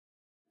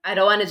I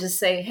don't want to just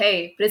say,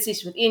 hey,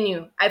 British within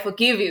you, I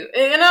forgive you.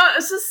 You know,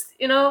 it's just,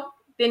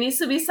 there needs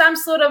to be some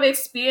sort of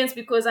experience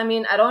because, I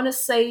mean, I don't want to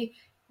say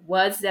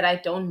words that I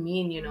don't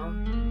mean.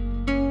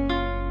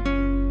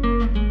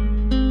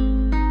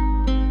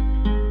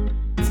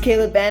 It's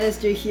Caleb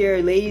Bannister here,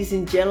 ladies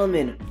and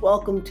gentlemen.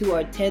 Welcome to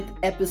our 10th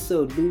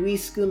episode.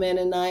 Luis Schumann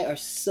and I are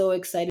so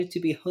excited to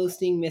be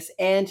hosting Miss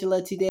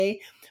Angela today,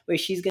 where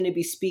she's going to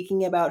be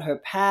speaking about her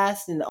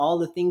past and all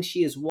the things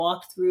she has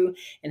walked through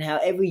and how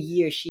every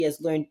year she has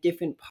learned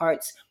different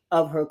parts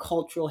of her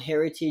cultural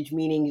heritage,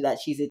 meaning that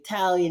she's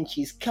Italian,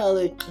 she's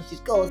colored,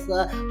 she's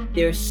Xhosa.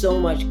 There's so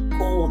much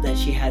gold that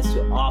she has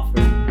to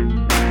offer.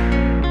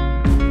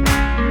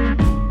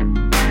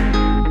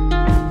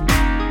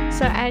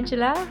 So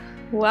Angela,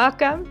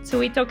 welcome to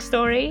We Talk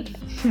Story.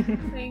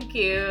 Thank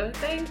you.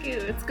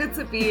 It's good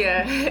to be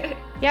here.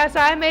 Yeah,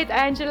 so I met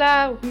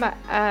Angela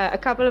a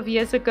couple of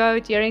years ago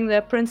during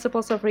the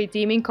Principles of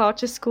Redeeming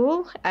Culture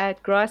School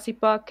at Grassy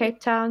Park, Cape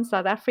Town,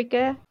 South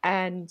Africa.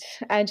 And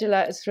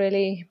Angela is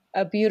really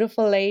a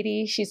beautiful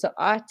lady. She's an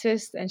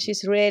artist and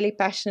she's really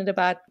passionate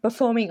about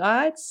performing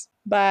arts.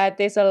 But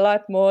there's a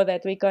lot more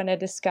that we're going to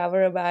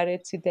discover about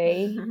it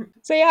today.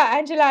 So yeah,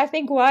 Angela, I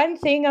think one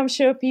thing I'm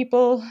sure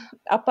people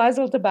are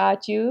puzzled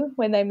about you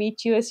when they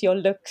meet you is your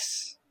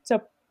looks. So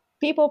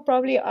people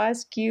probably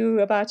ask you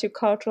about your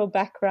cultural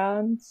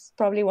background.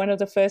 Probably one of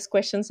the first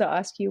questions they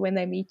ask you when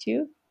they meet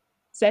you.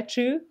 Is that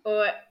true?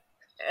 No.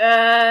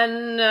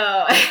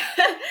 No.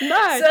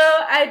 So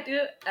I do,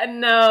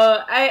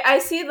 no. I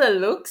see the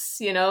looks,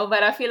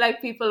 but I feel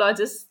like people are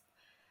just,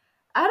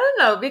 I don't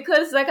know,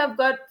 because like I've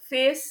got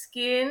fair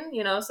skin,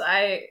 so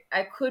I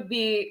could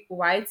be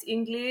white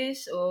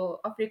English or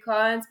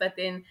Afrikaans, but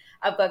then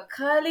I've got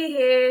curly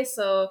hair,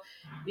 so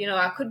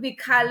I could be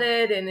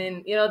colored, and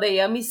then they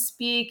hear me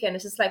speak, and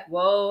it's just like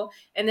whoa.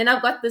 And then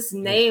I've got this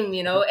name,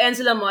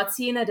 Angela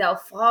Martina Del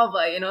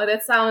Fava,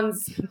 that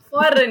sounds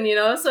foreign,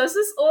 so it's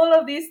just all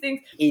of these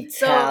things.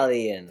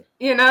 Italian.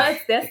 So,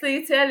 that's the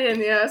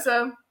Italian,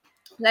 so.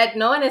 Like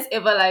no one has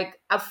ever like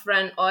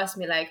upfront asked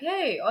me like,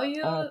 hey, are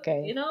you,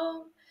 Okay.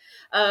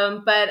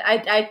 but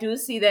I do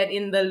see that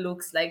in the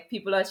looks, like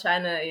people are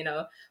trying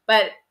to,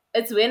 but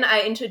it's when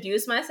I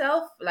introduce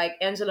myself, like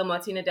Angela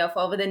Martina Del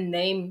Fava, the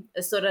name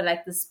is sort of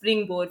like the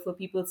springboard for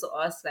people to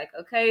ask like,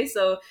 okay,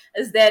 so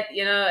is that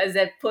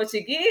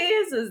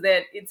Portuguese? Is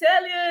that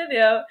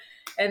Italian?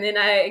 And then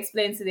I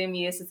explain to them,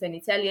 yes, it's an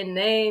Italian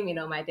name.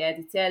 My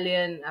dad's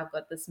Italian. I've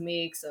got this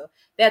mix. So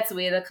that's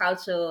where the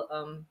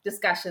cultural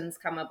discussions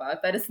come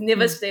about. But it's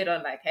never straight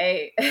on like,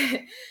 hey,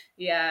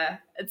 yeah.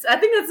 I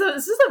think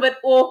it's just a bit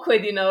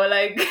awkward,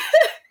 like,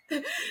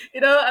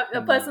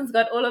 a person's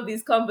got all of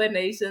these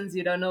combinations.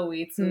 You don't know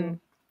where to.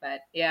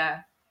 But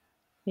yeah.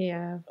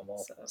 Yeah.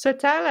 So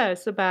tell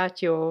us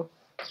about your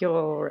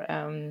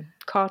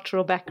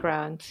cultural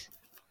background.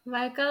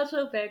 My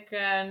cultural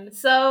background.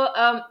 So,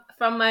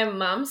 from my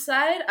mom's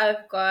side,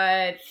 I've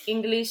got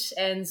English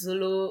and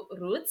Zulu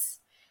roots,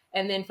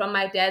 and then from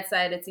my dad's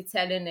side, it's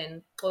Italian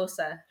and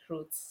Xhosa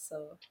roots.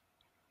 So,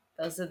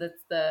 those are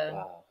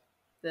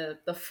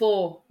the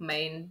four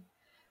main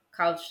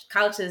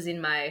cultures in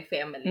my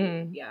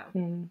family. Yeah.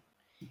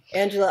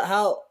 Angela,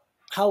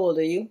 how old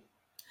are you?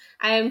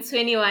 I am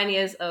 21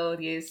 years old,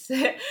 yes.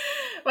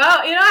 Well,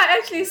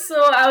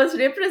 I was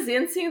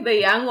representing the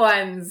young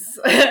ones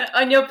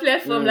on your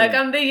platform. Like,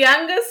 I'm the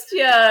youngest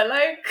here.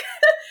 Like,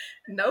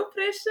 no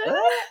pressure.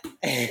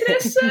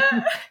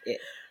 Pressure.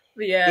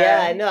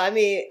 Yeah, no, I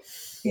mean,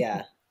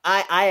 yeah.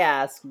 I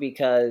ask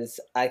because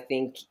I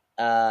think,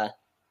 so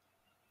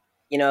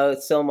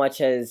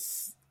much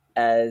as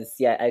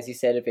you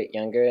said, a bit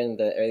younger in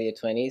the earlier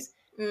 20s.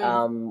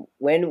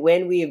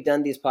 When we've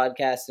done these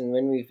podcasts and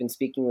when we've been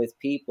speaking with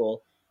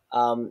people,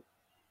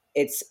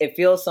 it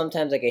feels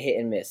sometimes like a hit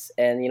and miss.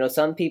 And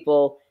some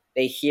people,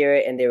 they hear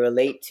it and they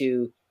relate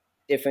to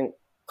different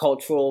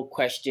cultural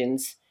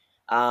questions.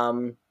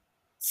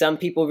 Some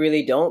people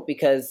really don't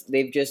because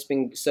they've just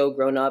been so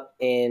grown up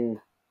in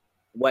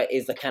what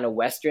is the kind of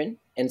Western.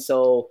 And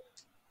so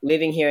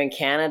living here in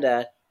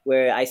Canada,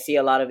 where I see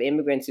a lot of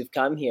immigrants who've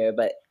come here,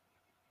 but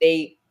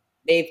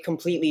they've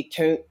completely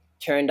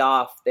turned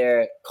off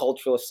their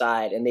cultural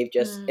side and they've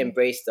just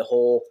embraced the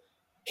whole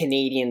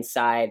Canadian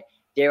side,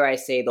 dare I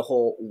say the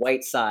whole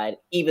white side,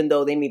 even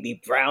though they may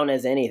be brown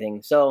as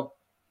anything. So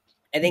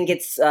I think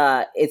it's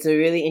a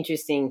really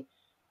interesting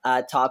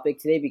topic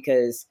today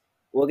because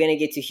we're going to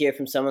get to hear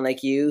from someone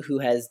like you who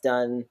has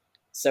done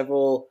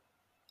several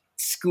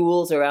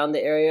schools around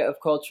the area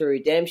of cultural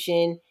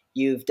redemption.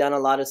 You've done a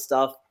lot of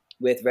stuff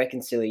with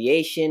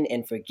reconciliation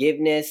and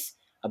forgiveness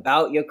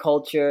about your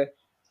culture.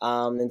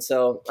 And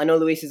so I know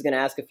Luis is going to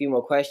ask a few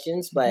more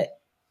questions, but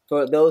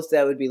for those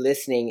that would be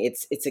listening,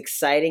 it's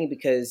exciting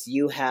because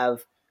you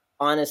have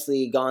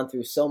honestly gone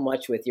through so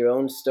much with your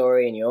own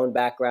story and your own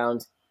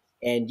background,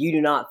 and you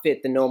do not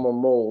fit the normal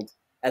mold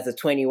as a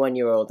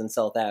 21-year-old in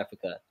South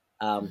Africa,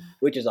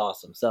 which is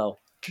awesome. So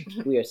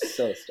We are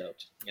so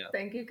stoked. Yeah.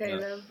 Thank you, Yeah.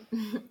 Caleb.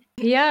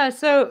 Yeah,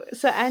 so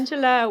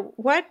Angela,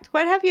 what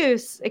have your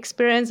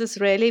experiences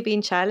really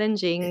been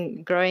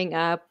challenging growing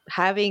up,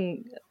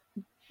 having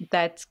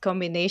that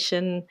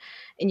combination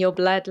in your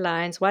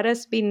bloodlines? What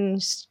has been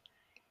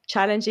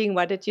challenging?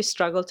 What did you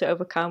struggle to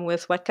overcome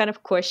with? What kind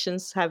of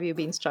questions have you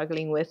been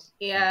struggling with?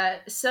 Yeah,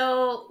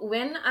 so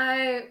when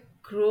I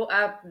grew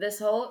up, this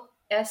whole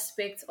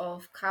aspect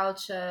of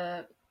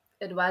culture,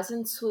 it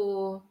wasn't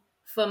too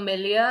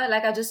familiar.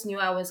 Like I just knew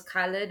I was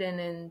colored and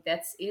then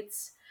that's it.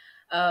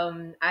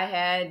 I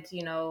had,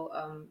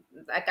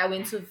 like I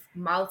went to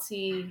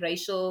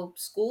multi-racial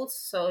schools.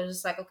 So it was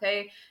just like,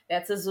 okay,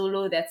 that's a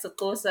Zulu, that's a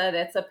Xhosa,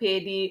 that's a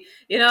Pedi,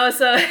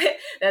 so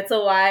that's a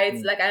white.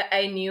 Mm. Like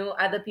I knew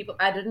other people.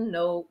 I didn't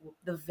know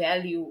the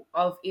value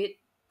of it.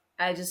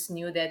 I just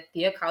knew that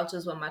their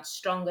cultures were much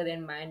stronger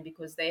than mine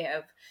because they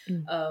have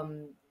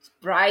Mm.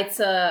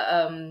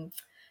 brighter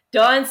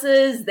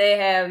dances. They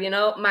have,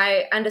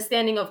 my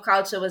understanding of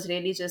culture was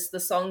really just the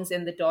songs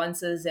and the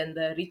dances and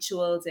the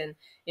rituals, and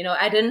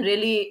I didn't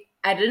really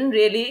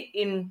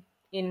in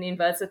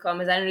inverted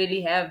commas, I didn't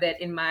really have that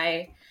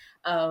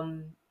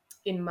um,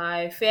 in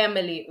my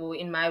family or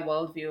in my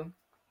worldview.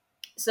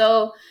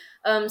 So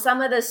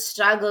some of the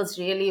struggles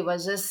really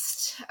was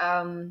just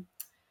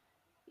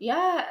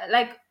yeah,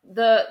 like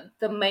the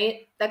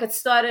main, like it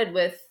started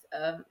with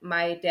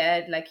my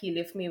dad. Like he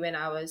left me when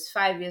I was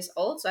 5 years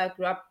old, so I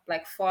grew up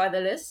like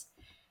fatherless.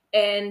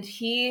 And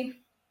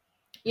he,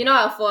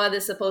 our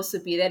father's supposed to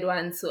be that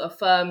one to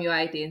affirm your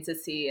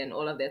identity and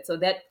all of that, so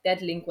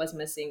that link was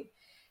missing.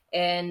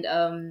 And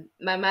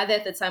my mother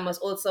at the time was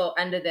also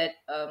under that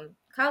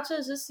culture.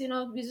 Just,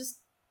 we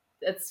just,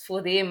 it's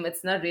for them,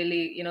 it's not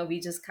really,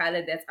 we just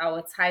colored, that's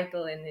our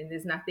title, and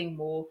there's nothing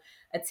more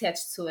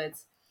attached to it.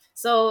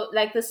 So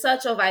like the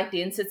search of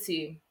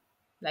identity,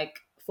 like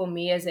for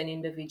me as an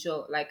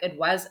individual, like it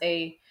was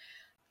a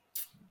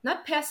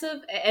not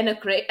passive, an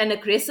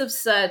aggressive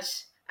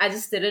search. I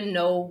just didn't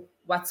know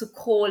what to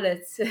call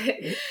it.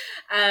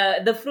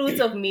 The fruit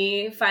of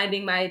me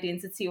finding my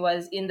identity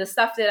was in the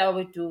stuff that I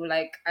would do.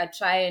 Like I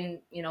try and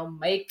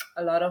make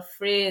a lot of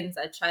friends.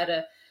 I try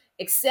to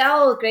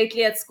excel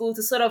greatly at school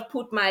to sort of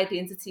put my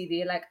identity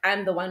there. Like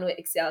I'm the one who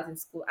excels in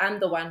school. I'm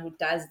the one who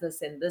does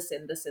this and this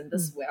and this and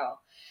this Mm.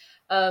 well.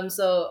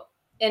 So,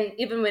 and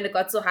even when it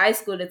got to high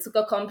school, it took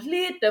a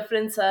complete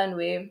different turn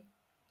where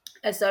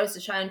I started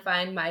to try and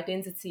find my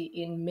identity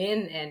in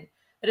men, and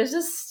it was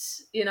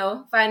just,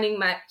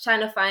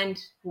 trying to find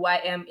who I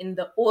am in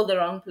all the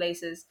wrong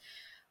places.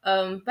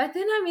 But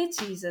then I met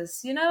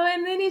Jesus, and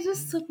then he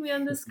just took me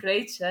on this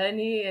great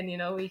journey, and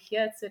we're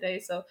here today.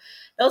 So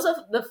those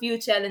are the few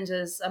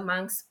challenges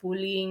amongst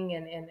bullying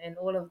and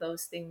all of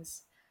those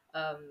things.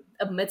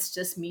 Amidst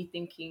just me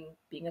thinking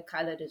being a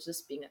colored is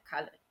just being a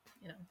colored.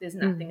 There's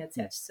nothing Mm.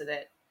 attached to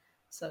that.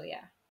 So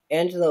yeah.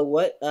 Angela,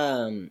 what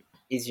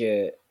is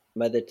your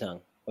mother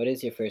tongue? What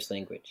is your first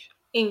language?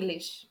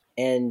 English.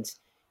 And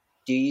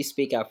do you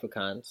speak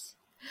Afrikaans?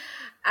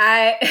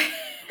 I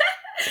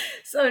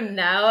so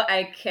now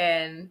I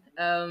can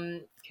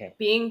Okay.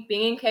 being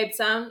in Cape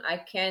Town, I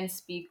can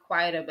speak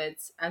quite a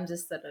bit. I'm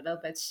just a little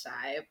bit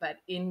shy, but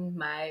in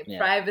my Yeah.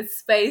 private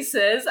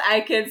spaces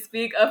I can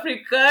speak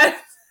Afrikaans.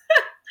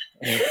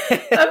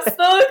 I'm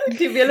still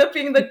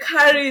developing the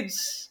courage,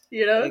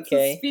 to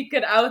Okay. speak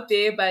it out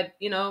there, but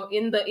in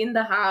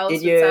the house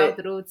Did with your South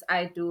Roots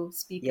I do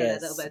speak a little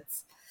yes? bit.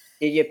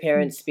 Did your Mm.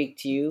 parents speak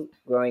to you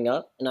growing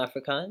up in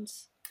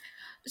Afrikaans?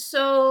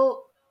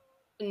 So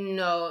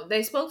no,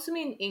 they spoke to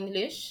me in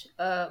English.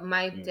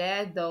 My Mm,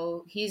 dad,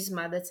 though, his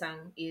mother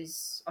tongue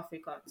is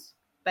Afrikaans,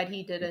 but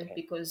he didn't okay.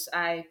 because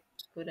I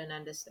couldn't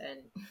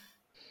understand.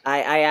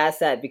 I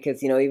asked that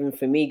because even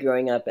for me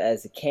growing up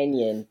as a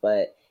Kenyan,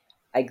 but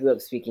I grew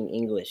up speaking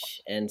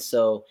English, and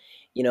so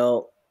you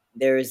know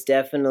there is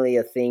definitely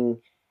a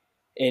thing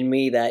in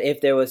me that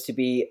if there was to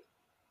be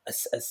a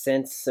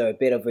sense or a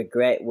bit of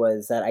regret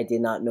was that I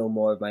did not know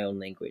more of my own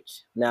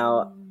language.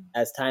 Now, Mm.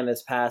 as time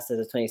has passed, as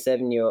a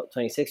 27-year-old,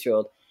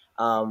 26-year-old,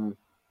 um,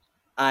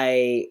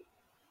 I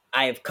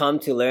I have come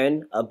to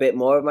learn a bit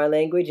more of my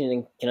language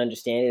and can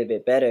understand it a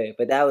bit better.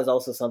 But that was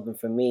also something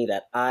for me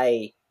that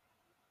I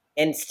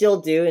and still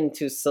do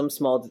into some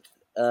small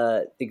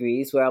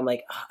degrees where I'm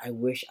like, "Ah, I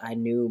wish I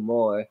knew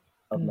more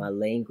of my Mm.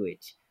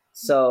 language."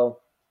 So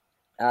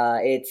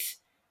it's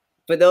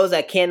for those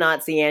that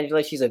cannot see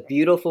Angela, she's a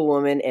beautiful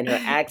woman, and her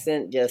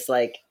accent just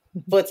like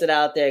puts it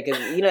out there because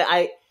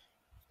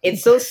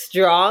it's so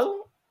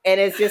strong, and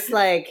it's just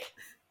like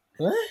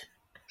what?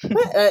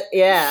 What?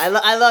 Yeah,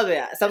 I love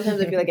it. Sometimes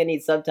I feel like I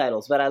need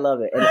subtitles, but I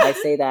love it, and I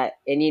say that,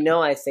 and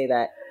I say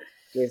that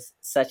with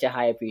such a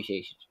high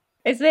appreciation.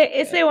 Is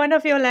Yeah. there one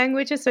of your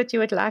languages that you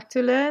would like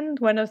to learn?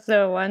 One of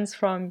the ones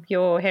from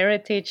your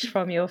heritage,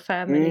 from your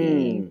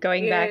family, Mm.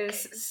 going back?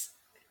 Yes.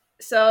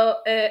 So,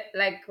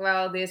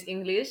 well, there's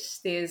English,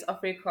 there's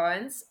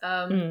Afrikaans,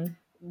 Mm.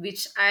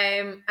 which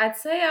I'd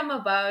say I'm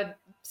about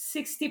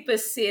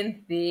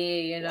 60%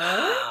 there, you know,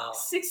 Wow.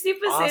 60%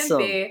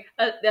 Awesome. there.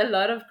 A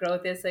lot of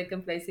growth has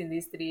taken place in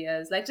these 3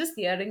 years. Like just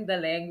hearing the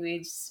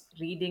language,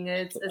 reading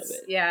it, Love it's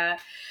it. yeah.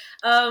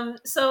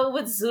 So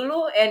with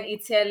Zulu and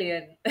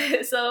Italian,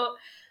 so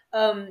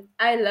I'm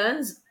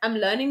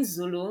learning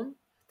Zulu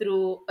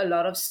through a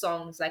lot of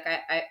songs. Like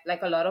I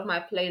like a lot of my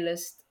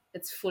playlist.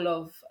 It's full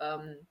of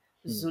Hmm.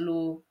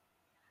 Zulu,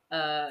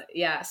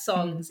 yeah, Mm.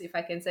 songs, if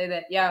I can say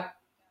that. Yeah.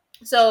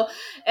 So,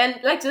 and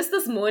like just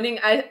this morning,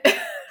 I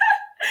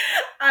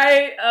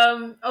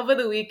I over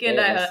the weekend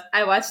Yes.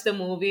 I watched the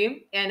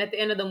movie, and at the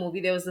end of the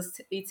movie there was this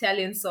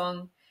Italian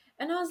song,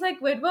 and I was like,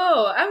 wait,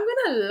 whoa, I'm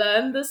gonna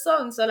learn the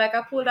song. So like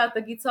I pulled out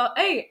the guitar.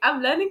 Hey,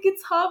 I'm learning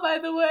guitar, by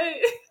the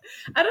way.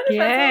 I don't know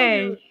if I told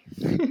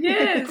you. Yay.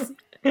 Yes.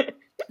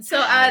 So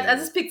I Nice.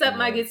 just picked up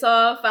my Nice.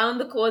 guitar, found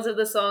the chords of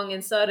the song,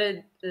 and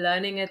started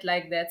learning it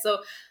like that.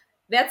 So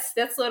that's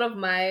sort of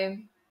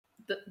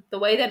the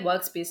way that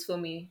works best for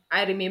me.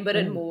 I remember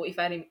it Mm. more if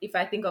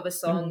I think of a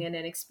song Mm. and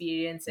an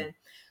experience, and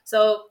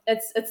so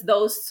it's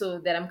those two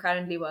that I'm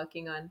currently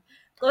working on.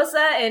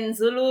 Kosa and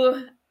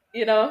Zulu,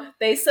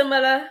 they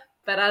similar,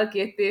 but I'll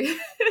get there.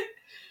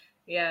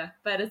 Yeah,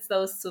 but it's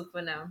those two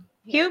for now.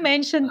 Yeah. You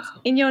mentioned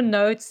Wow. in your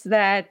notes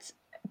that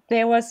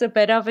there was a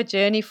bit of a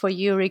journey for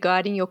you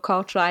regarding your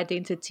cultural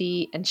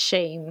identity and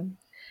shame.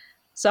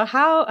 So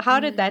how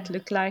did that Mm.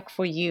 look like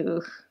for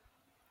you?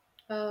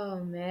 Oh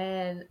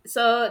man.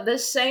 So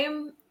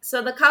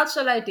the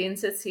cultural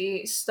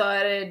identity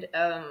started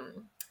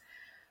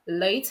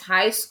late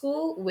high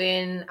school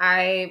when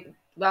I've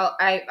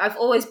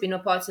always been a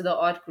part of the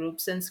art group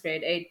since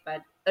grade 8,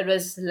 but it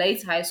was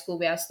late high school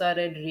where I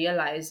started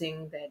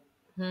realizing that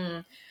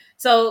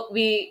so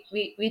we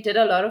did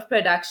a lot of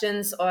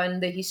productions on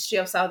the history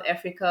of South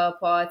Africa,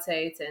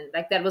 apartheid, and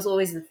like that was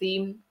always the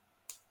theme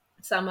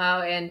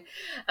somehow, and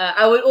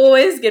I would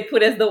always get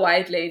put as the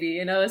white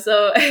lady,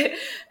 so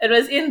it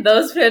was in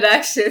those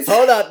productions.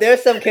 Hold up,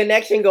 there's some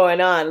connection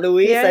going on,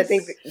 Luis. I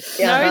think. Yes.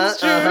 Uh No, huh.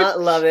 it's Uh true. huh.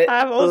 Love it.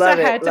 I've also Love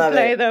it. had to Love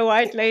play it. the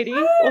white lady,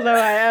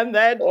 although I am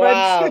that, but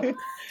Wow.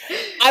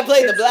 I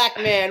played the black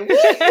man.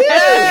 Woohoo!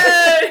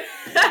 Yay!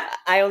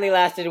 I only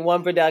lasted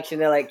one production.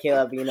 They're like,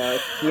 Caleb,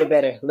 you're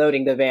better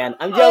loading the van.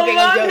 I'm joking.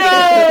 I'm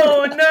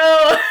Oh joking.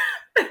 no,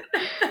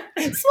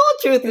 Small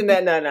truth in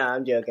that. No, no,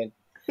 I'm joking.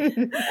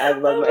 I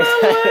love oh my my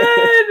time.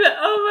 word,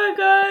 oh my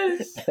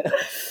gosh.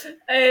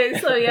 Hey,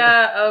 so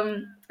yeah,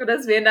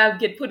 that's when I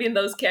get put in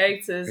those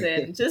characters,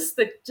 and just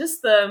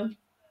the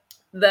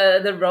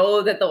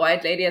role that the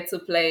white lady had to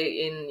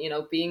play in,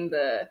 being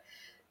the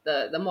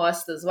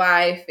master's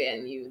wife,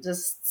 and you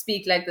just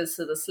speak like this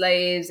to the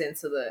slaves and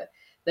to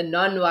the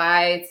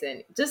non-whites,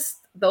 and just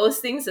those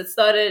things. It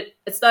started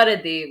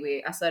there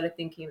where I started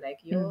thinking like,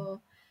 Mm,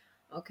 yo,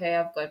 okay,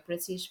 I've got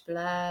British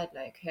blood,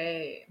 like,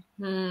 hey,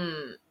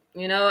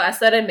 I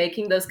started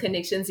making those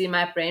connections in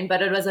my brain,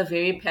 but it was a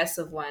very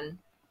passive one.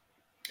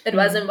 It mm,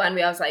 wasn't one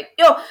where I was like,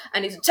 yo, I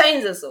need to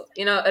change this. So,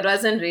 it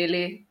wasn't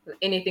really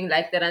anything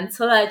like that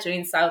until I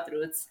joined South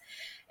Roots.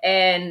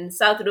 And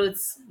South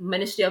Roots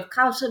Ministry of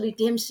Cultural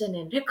Redemption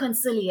and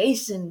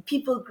Reconciliation,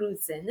 people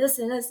groups, and this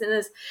and this and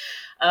this.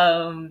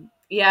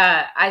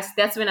 Yeah,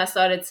 that's when I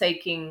started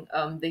taking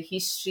the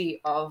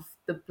history of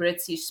the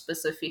British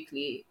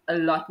specifically a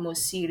lot more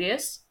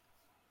serious.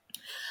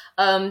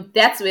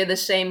 That's where the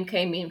shame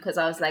came in, because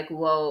I was like,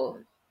 whoa,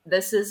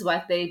 this is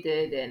what they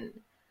did. And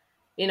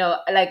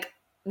like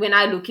when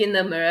I look in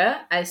the mirror,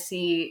 I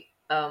see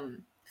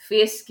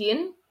fair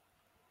skin,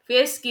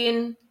 fair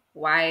skin,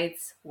 white.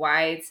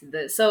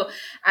 So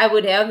I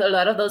would have a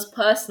lot of those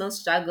personal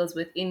struggles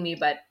within me,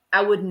 but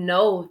I would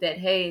know that,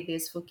 hey,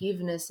 there's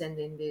forgiveness, and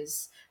then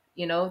there's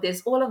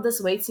all of this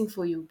waiting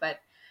for you. But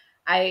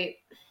I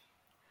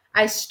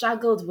I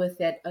struggled with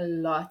that a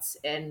lot,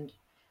 and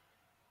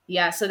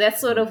yeah, so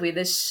that's sort of where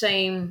the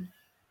shame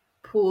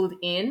pulled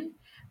in.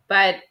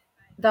 But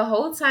the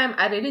whole time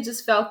I really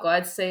just felt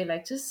God say,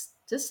 like, just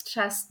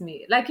trust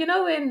me. Like,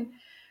 when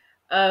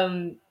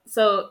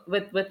so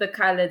with the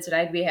college,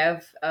 right, we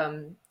have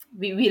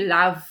we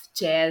love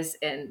jazz,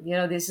 and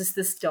there's just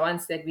this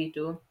dance that we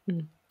do,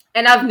 mm,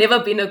 and I've never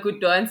been a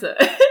good dancer.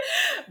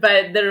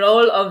 But the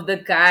role of the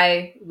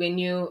guy when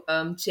you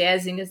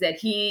jazzing is that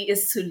he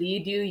is to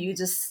lead you. You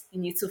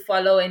need to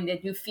follow, and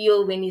that you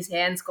feel when his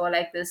hands go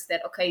like this,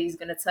 that okay, he's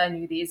gonna turn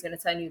you there, he's gonna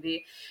turn you there.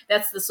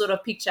 That's the sort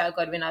of picture I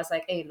got when I was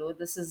like, hey Lord,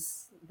 this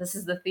is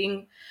the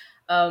thing.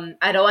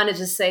 I don't want to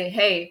just say,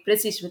 hey,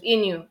 British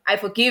within you, I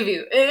forgive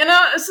you.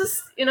 It's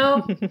just,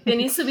 there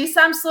needs to be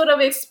some sort of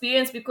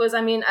experience, because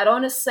I mean, I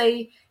don't want to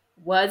say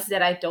words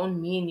that I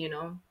don't mean.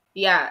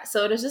 Yeah,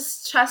 so it was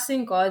just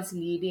trusting God's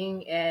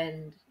leading,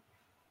 and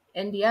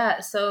yeah,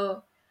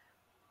 so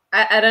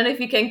I don't know if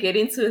you can get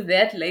into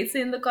that later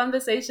in the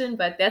conversation,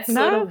 but that's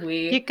sort No, of where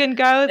you can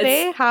go it's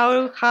there.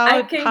 How I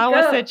how can how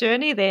was the go.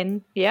 journey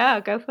then? Yeah,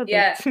 go for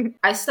Yeah, it.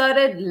 I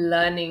started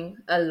learning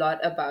a lot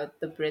about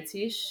the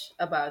British,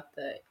 about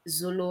the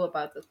Zulu,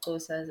 about the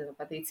Xhosas, and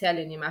about the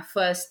Italian in my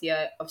first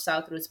year of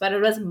South Roots. But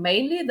it was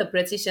mainly the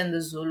British and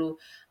the Zulu.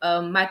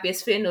 My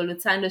best friend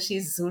Olutando,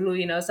 she's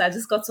Zulu, so I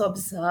just got to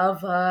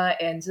observe her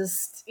and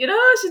just, she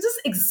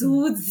just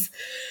exudes,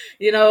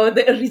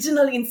 the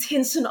original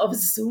intention of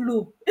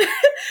Zulu.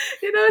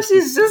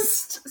 She's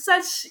just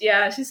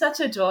she's such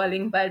a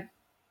darling. But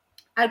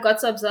I got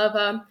to observe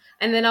her,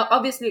 and then I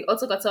obviously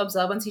also got to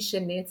observe Auntie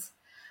Shanette,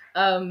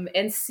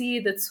 and see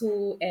the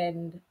two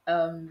and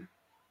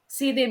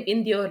see them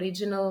in the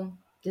original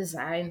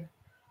design,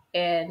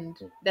 and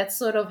that's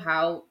sort of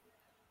how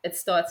it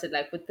started,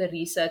 like with the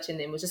research, and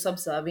then was just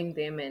observing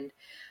them. And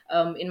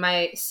in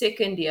my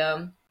second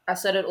year, I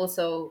started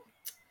also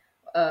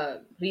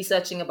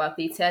researching about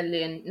the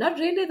Italian, not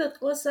really the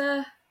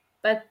Xhosa,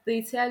 but the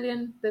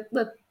Italian,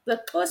 the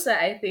Xhosa,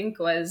 I think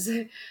was,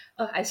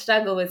 oh, I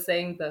struggle with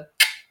saying the,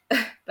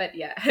 but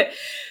yeah,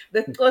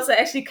 the Xhosa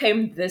actually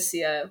came this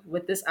year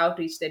with this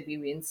outreach that we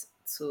went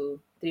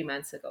to 3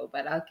 months ago,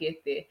 but I'll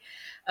get there.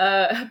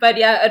 But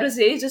yeah, it was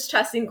really just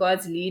trusting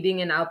God's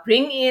leading, and I'll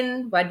bring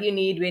in what you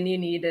need when you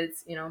need it.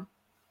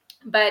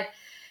 But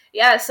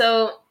yeah,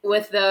 so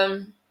with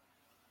the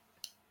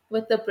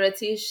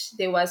British,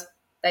 there was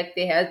like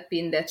there had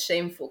been that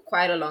shame for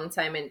quite a long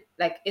time, and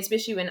like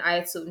especially when I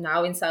had to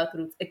now in South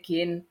Roots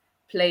again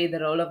play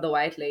the role of the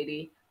white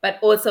lady, but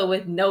also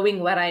with knowing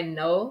what I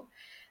know,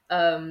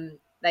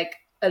 like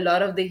a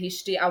lot of the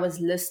history I was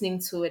listening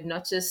to it,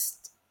 not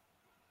just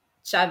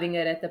shoving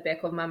it at the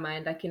back of my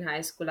mind like in high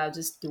school. I'll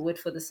just do it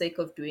for the sake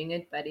of doing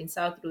it, but in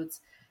South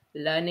Roots,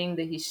 learning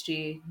the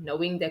history,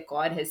 knowing that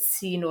God has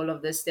seen all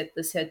of this, that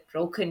this had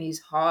broken his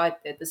heart,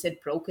 that this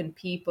had broken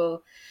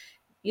people,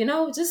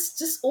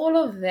 just all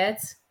of that.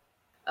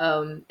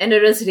 And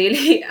it was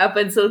really up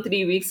until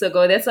 3 weeks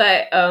ago. That's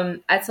why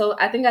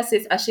I think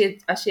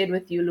I shared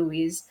with you,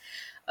 Louise,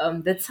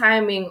 the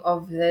timing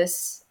of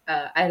this.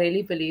 I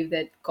really believe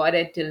that God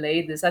had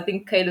delayed this. I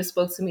think Caleb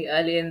spoke to me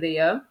earlier in the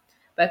year,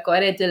 but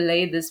God had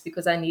delayed this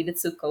because I needed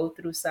to go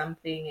through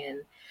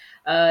something.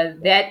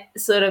 And that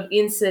sort of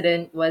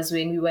incident was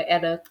when we were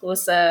at a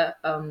Xhosa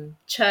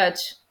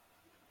church,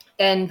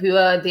 and we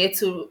were there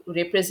to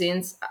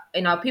represent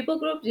in our people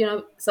group.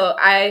 So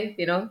I,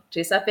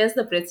 dress up as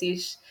the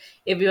British,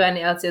 everyone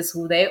else is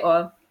who they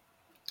are.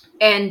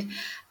 And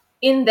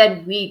in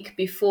that week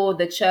before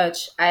the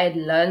church, I had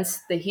learned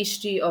the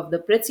history of the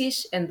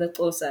British and the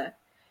Xhosa.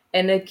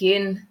 And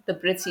again, the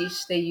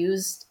British, they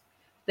used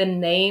the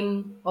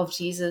name of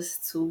Jesus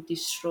to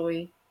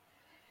destroy.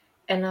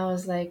 And I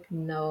was like,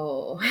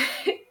 no,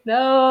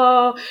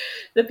 no.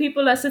 The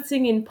people are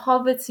sitting in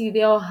poverty.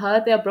 They are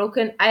hurt. They are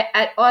broken.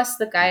 I asked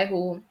the guy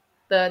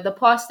the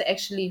pastor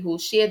actually, who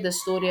shared the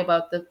story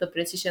about the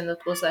British and the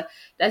Xhosa,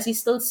 does he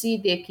still see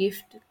their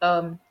gift?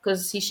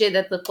 Because he shared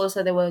that the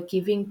Xhosa, they were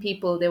giving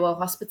people, they were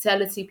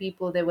hospitality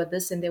people, they were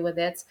this and they were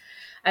that.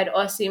 I'd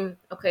asked him,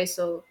 okay,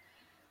 so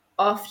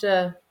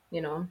after,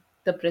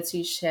 the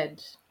British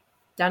had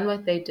done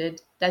what they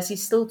did, does he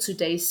still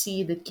today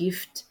see the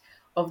gift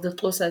of the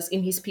Xhosas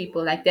in his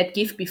people, like that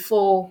gift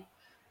before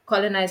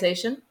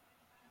colonization?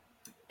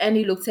 And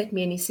he looked at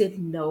me and he said,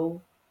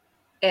 no.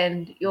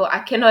 And I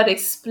cannot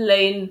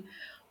explain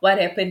what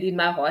happened in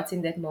my heart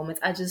in that moment.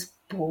 I just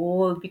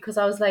bawled because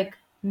I was like,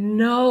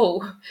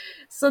 no.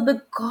 So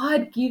the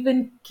God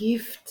given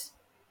gift,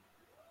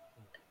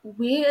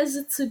 where is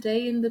it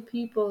today in the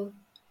people?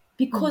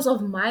 Because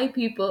of my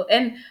people.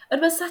 And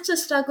it was such a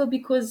struggle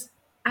because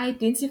I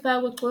identify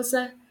with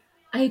Xhosa,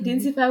 I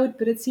identify with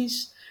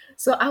British.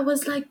 So I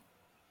was like,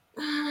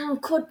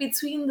 caught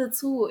between the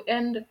two.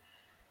 And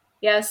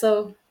yeah,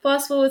 so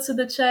fast forward to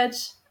the church,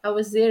 I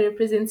was there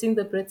representing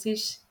the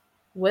British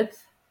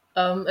with,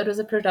 it was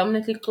a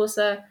predominantly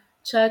Xhosa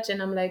church.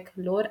 And I'm like,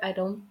 Lord, I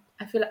don't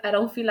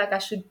feel like I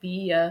should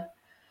be here.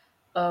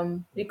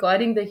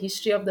 Regarding the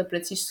history of the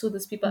British to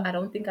these people, I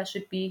don't think I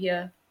should be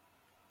here.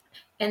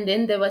 And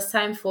then there was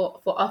time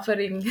for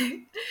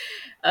offering.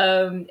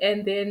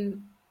 And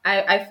then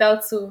I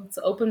felt to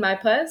open my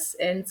purse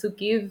and to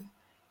give,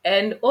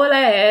 and all I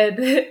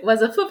had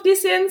was a 50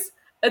 cents,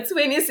 a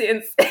 20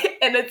 cents,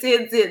 and a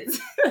 10 cents.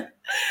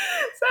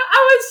 So I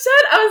was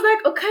shut. I was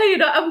like, okay,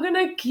 I'm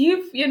gonna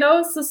give,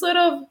 to sort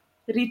of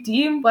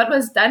redeem what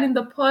was done in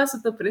the past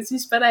with the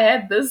British, but I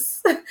had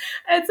this, I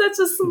had such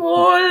a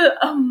small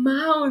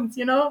amount.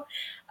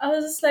 I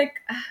was just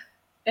like,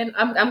 and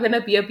I'm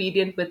gonna be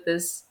obedient with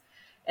this,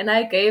 and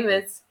I gave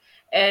it,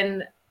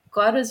 and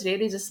God was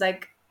really just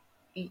like,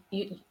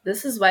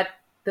 this is what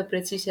the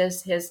British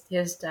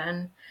has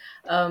done,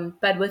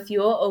 but with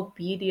your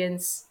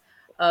obedience,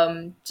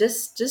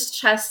 just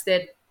trust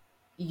that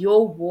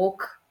your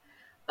walk,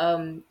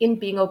 in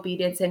being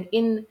obedient and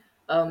in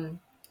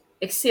um,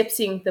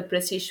 accepting the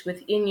British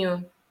within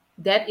you,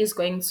 that is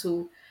going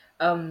to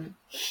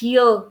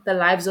heal the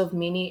lives of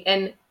many.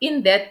 And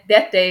in that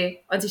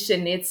day, Auntie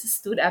Shanette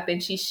stood up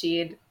and she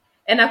shared.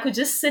 and I could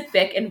just sit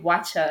back and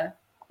watch her.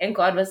 And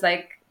God was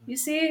like, you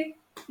see,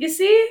 you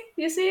see,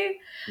 you see.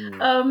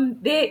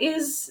 Mm. There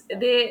is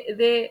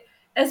there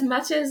as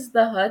much as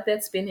the hurt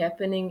that's been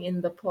happening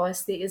in the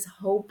past, there is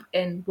hope.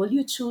 And will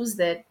you choose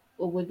that,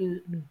 or will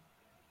you,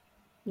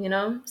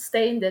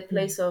 stay in that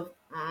place of,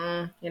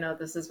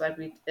 this is what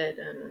we did,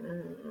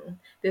 and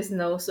there's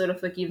no sort of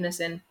forgiveness.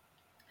 And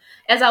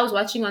as I was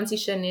watching Auntie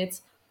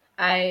Shanit,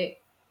 I,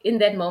 in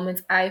that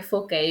moment, I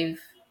forgave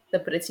the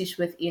British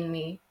within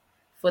me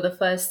for the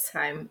first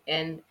time.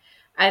 And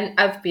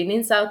I've been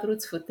in South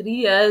Roots for 3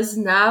 years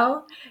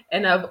now,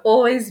 and I've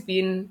always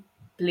been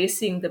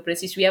blessing the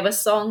British. We have a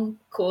song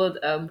called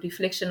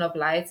Reflection of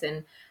Light,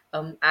 and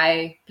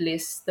I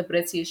bless the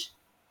British.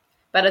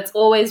 But it's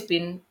always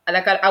been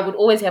like I would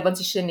always have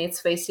Auntie Shanet's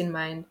face in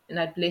mind, and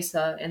I'd bless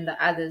her and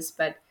the others,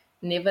 but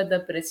never the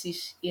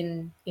British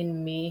in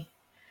me.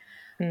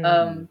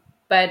 Mm.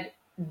 But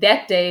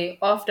that day,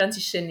 after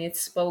Auntie Sinead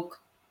spoke,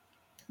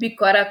 we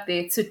got up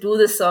there to do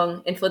the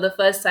song, and for the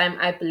first time,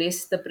 I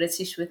blessed the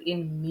British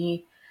within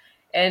me.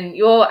 And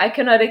I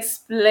cannot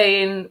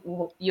explain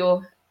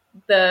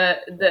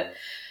the.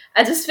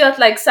 I just felt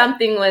like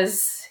something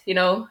was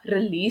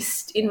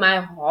released in my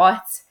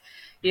heart,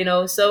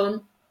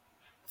 So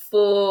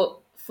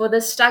for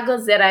the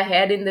struggles that I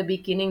had in the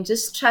beginning,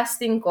 just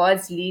trusting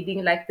God's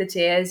leading, like the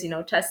jazz,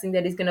 trusting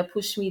that He's gonna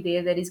push me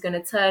there, that He's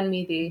gonna turn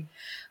me there,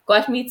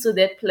 got me to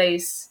that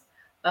place.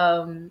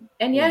 And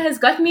yeah, Mm. has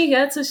got me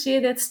here to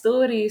share that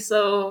story.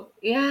 So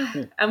yeah,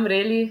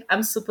 Mm.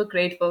 I'm super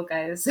grateful,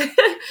 guys.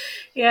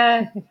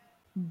 Yeah.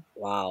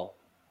 Wow,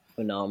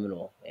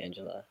 phenomenal,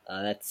 Angela.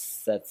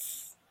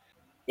 That's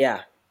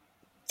yeah.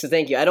 So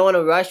thank you. I don't want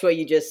to rush what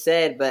you just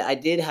said, but I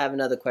did have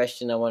another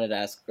question I wanted to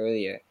ask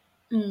earlier.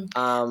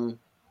 Mm.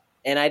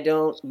 And I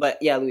don't. But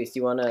yeah, Luis, do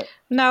you want to?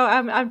 No,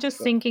 I'm just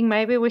thinking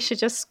maybe we should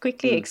just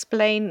quickly Mm.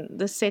 explain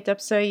the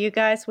setup. So you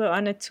guys were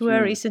on a tour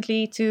Mm.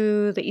 recently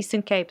to the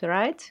Eastern Cape, right?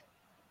 Right.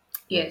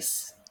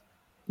 Yes.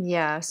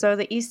 Yeah. So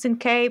the Eastern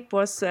Cape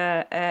was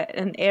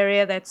an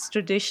area that's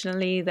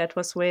traditionally that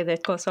was where the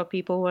Xhosa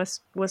people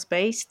was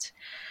based.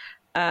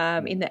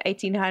 In the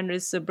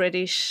 1800s, the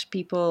British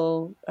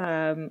people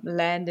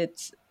landed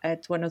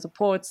at one of the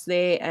ports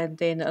there, and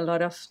then a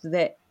lot of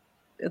the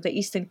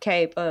Eastern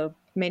Cape,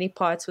 many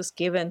parts was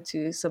given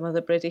to some of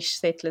the British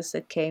settlers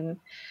that came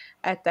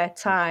at that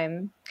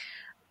time.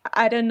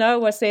 I don't know,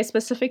 was there a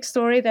specific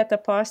story that the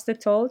pastor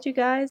told you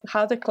guys?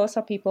 How the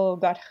Xhosa people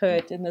got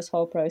hurt in this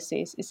whole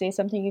process? Is there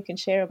something you can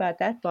share about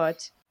that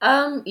part?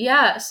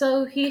 Yeah,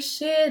 so he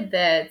shared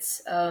that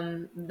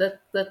the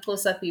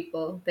Xhosa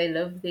people, they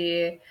live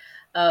there.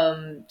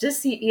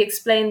 Just he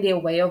explained their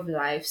way of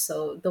life.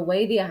 So the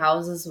way their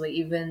houses were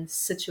even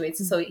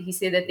situated. So he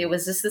said that there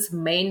was just this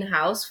main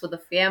house for the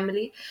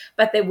family,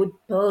 but they would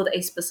build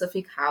a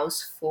specific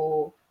house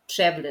for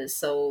travelers.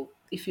 So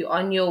if you're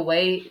on your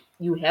way,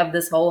 you have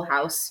this whole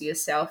house to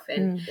yourself.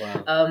 And Mm.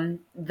 Wow.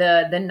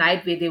 the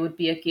night where there would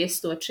be a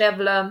guest or a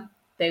traveler,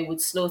 they would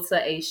slaughter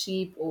a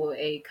sheep or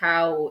a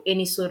cow or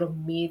any sort of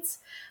meat.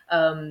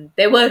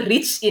 They were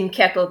rich in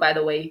cattle, by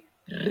the way.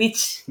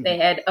 Rich. They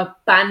had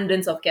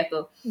abundance of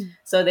cattle.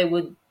 So they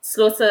would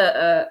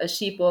slaughter a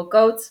sheep or a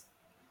goat,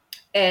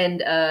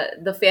 and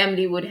the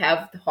family would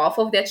have half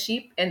of that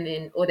sheep and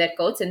then or that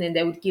goat, and then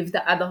they would give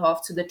the other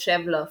half to the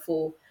traveler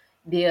for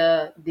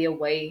their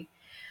way.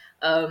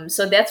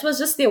 So that was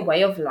just their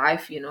way of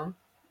life.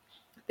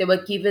 They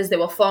were givers, they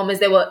were farmers,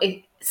 they were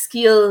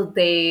skilled,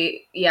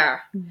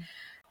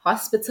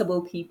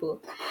 hospitable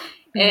people.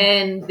 Mm.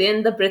 And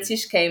then the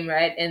British came,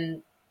 right?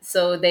 And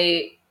so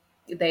they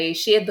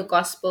shared the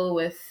gospel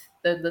with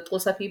the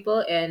Xhosa people,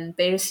 and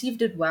they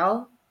received it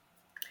well.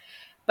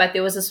 But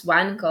there was this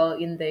one girl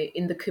in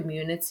the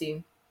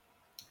community.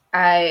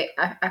 I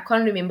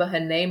can't remember her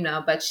name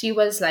now, but she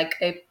was like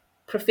a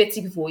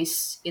prophetic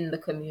voice in the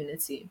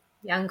community.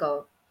 Young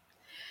girl.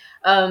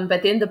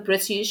 But then the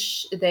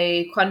British,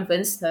 they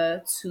convinced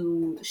her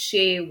to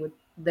share with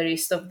the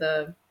rest of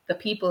the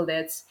people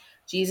that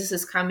Jesus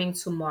is coming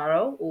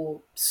tomorrow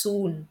or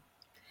soon,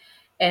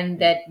 and Mm.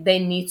 that they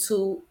need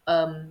to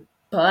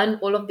burn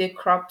all of their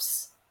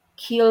crops,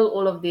 kill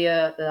all of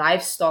their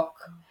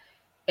livestock,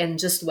 and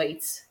just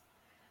wait.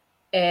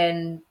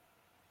 And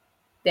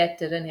that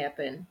didn't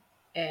happen.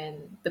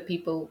 And the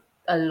people,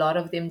 a lot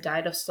of them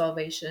died of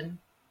starvation.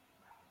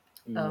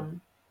 Mm.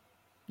 Um,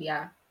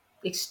 yeah,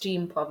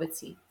 extreme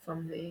poverty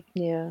from there.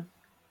 Yeah.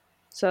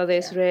 So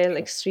there's Yeah. real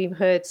extreme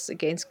hurts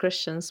against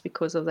Christians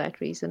because of that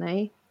reason,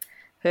 eh?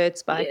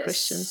 Hurts by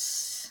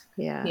Christians.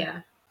 Yes.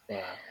 Yeah. Yeah.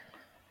 Wow.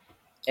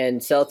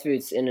 And South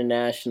Roots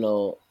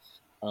International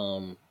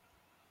um,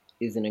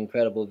 is an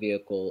incredible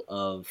vehicle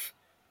of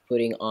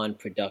putting on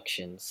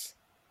productions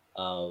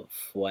of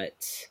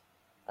what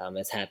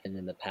has happened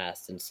in the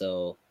past. And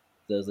so,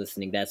 those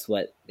listening, that's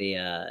what they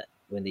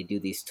when they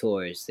do these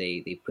tours,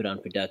 they put on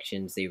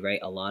productions. They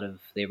write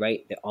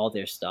all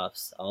their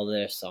stuffs, all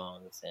their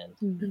songs, and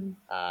Mm.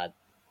 Mhm.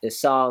 the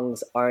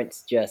songs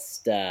aren't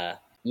just they're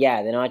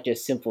not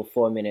just simple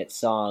 4-minute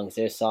songs.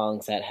 They're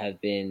songs that have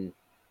been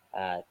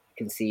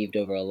conceived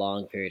over a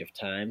long period of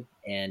time,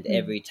 and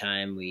every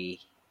time we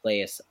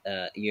play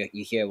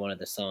you hear one of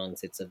the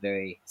songs, it's a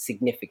very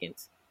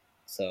significant.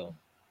 So,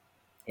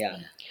 yeah.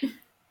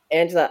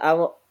 Angela,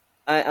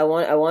 I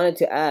wanted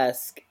to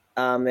ask,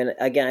 and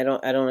again,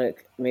 I don't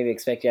maybe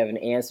expect you to have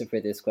an answer for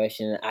this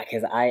question,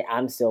 because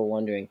I'm still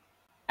wondering,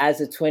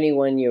 as a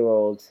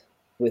 21-year-old,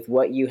 with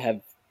what you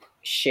have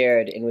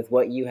shared and with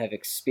what you have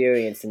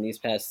experienced in these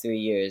past 3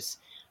 years,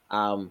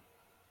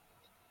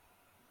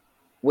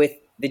 with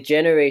the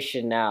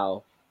generation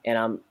now, and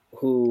I'm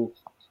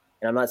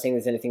not saying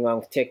there's anything wrong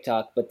with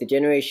TikTok, but the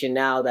generation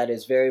now that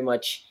is very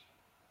much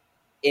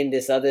in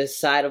this other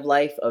side of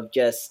life of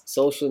just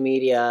social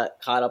media,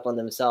 caught up on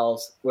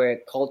themselves,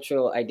 where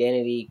cultural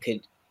identity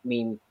could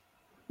mean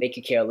make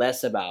you care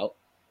less about,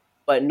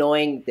 but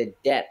knowing the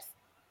depth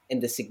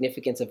and the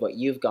significance of what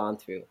you've gone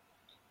through,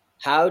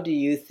 how do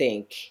you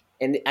think,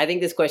 and I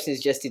think this question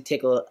is just to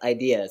tickle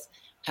ideas,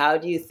 how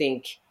do you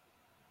think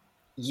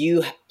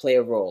you play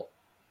a role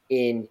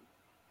in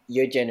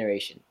your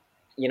generation?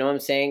 You know what I'm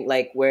saying?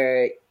 Like,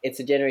 where it's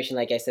a generation,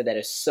 like I said, that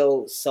is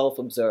so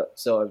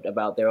self-absorbed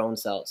about their own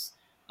selves.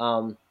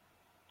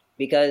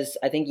 Because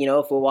I think,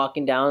 if we're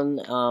walking down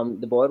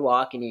the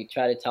boardwalk and you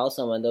try to tell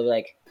someone, they'll be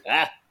like,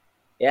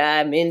 yeah,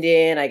 I'm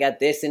Indian, I got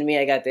this in me,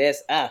 I got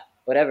this,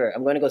 whatever,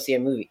 I'm going to go see a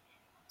movie.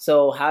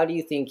 So how do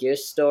you think your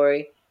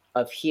story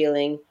of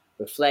healing,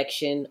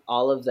 reflection,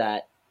 all of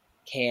that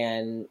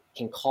can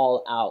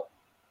call out,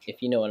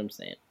 if you know what I'm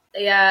saying?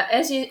 Yeah,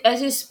 as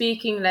you're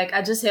speaking, like,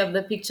 I just have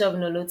the picture of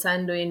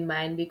Noluthando in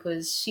mind,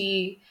 because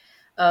she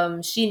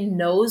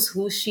knows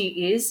who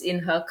she is in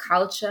her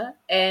culture,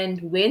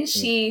 and when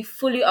she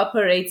fully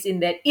operates in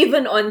that,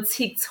 even on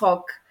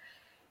TikTok,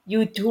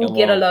 you do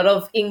get a lot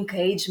of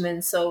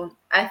engagement. So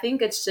I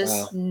think it's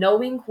just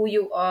knowing who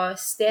you are,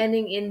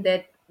 standing in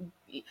that,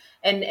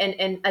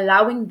 and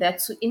allowing that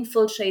to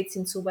infiltrate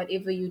into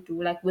whatever you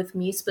do. Like with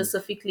me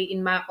specifically,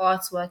 in my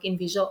artwork, in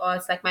visual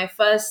arts, like the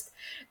first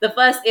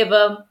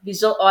ever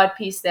visual art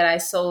piece that I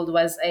sold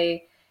was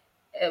it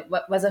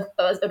was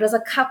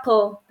a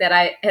couple that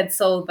I had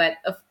sold, but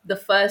the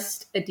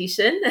first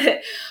edition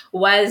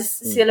was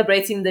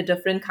celebrating the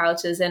different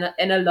cultures, and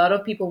a lot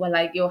of people were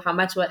like, "Yo, how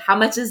much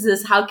is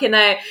this? How can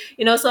I?"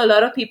 So a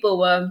lot of people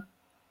were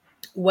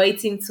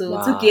waiting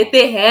to get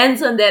their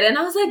hands on that, and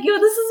I was like, "Yo,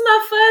 this is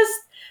my first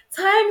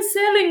time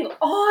selling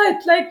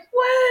art. Like,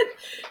 what?"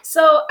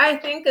 So I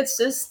think it's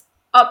just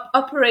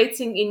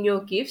operating in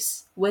your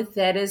gifts with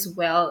that as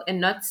well, and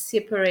not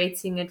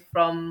separating it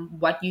from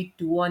what you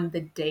do on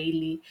the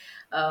daily.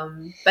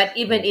 But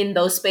even in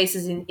those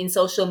spaces in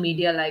social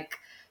media, like,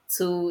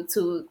 to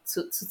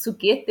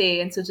get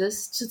there, and to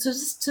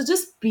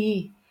just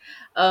be,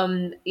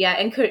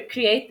 and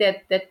create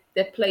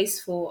that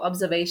place for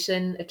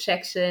observation,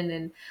 attraction,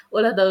 and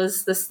all of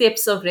those, the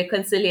steps of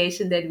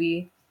reconciliation that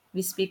we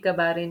speak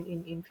about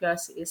in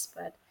PRCS.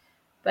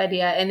 But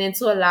yeah, and then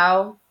to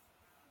allow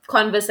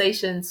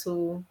conversation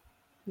to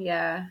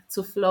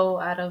flow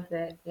out of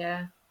that.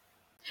 Yeah,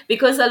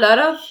 because a lot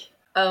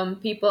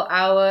of people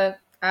our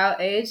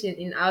age,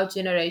 in our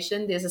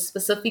generation, there's a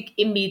specific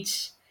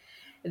image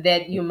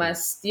that you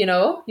must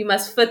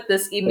fit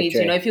this image.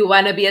 Portray. If you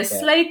want to be a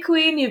slay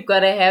queen, you've got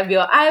to have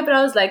your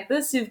eyebrows like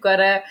this, you've got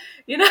to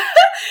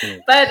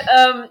but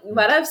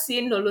what I've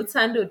seen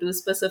Noluthando do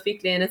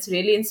specifically, and it's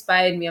really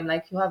inspired me, I'm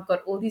like, I've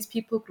got all these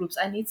people groups,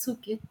 I need to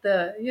get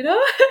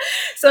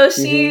so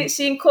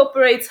she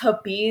incorporates her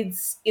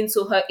beads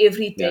into her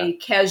everyday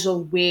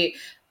casual wear.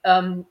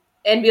 And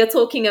we are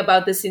talking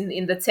about this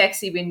in the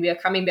taxi when we are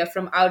coming back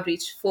from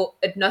outreach, for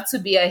it not to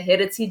be a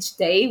heritage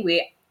day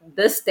where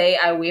this day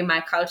I wear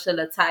my cultural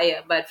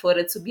attire, but for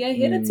it to be a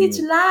heritage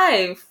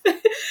life.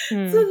 To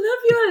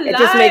live your life. It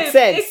just makes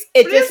sense.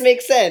 It just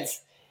makes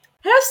sense.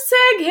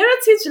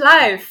 #heritage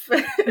life.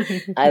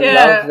 I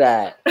love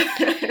that.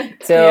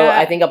 So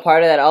I think a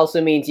part of that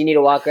also means you need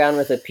to walk around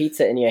with a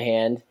pizza in your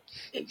hand,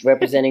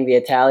 representing the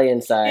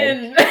Italian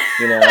side.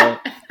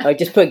 Or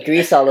just put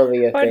grease all over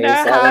your face. Or know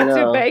how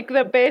to bake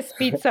the best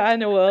pizza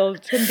in the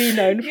world and be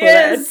known for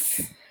that.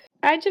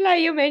 Angela,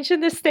 you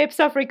mentioned the steps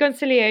of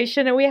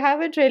reconciliation, and we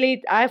haven't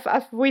really.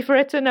 We've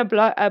written a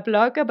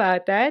blog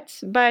about that,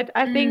 but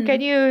I think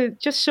can you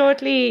just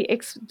shortly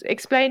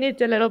explain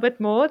it a little bit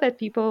more, that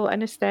people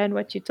understand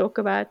what you talk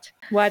about?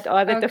 What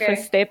are the different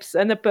steps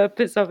and the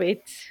purpose of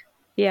it?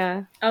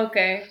 Yeah.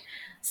 Okay.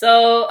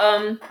 So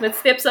with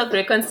steps of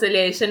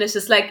reconciliation, it's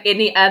just like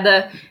any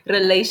other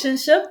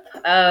relationship.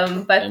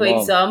 But for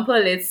example,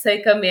 let's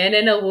take a man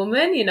and a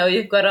woman.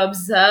 You've got to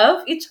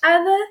observe each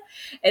other,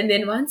 and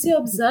then once you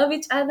observe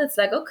each other, it's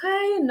like,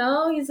 okay,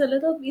 he's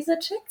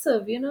attractive.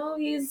 So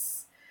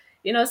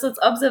it's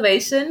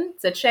observation,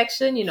 it's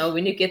attraction.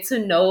 When you get to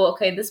know,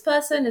 okay, this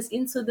person is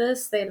into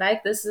this, they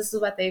like this is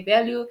what they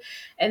value,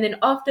 and then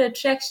after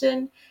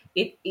attraction,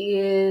 it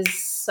is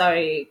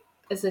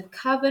Is it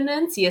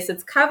covenant? Yes,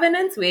 it's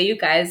covenant, where you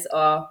guys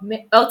are.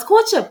 It's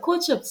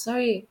courtship.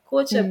 Sorry,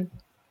 courtship.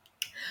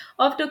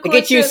 After courtship,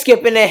 look at you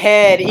skipping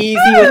ahead,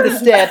 easy with the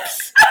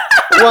steps.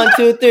 1,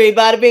 2, 3,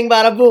 bada bing,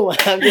 bada boom.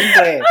 I'm just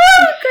playing.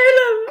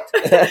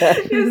 Yes,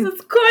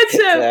 it's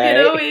courtship, you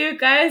know, Sorry. where you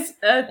guys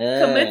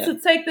commit Ah. to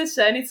take this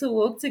journey to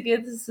work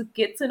together to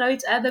get to know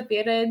each other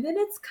better, and then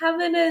it's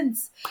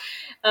covenants.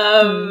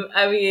 Mm.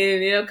 I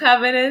mean, you know,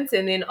 covenants,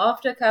 and then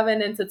after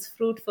covenants, it's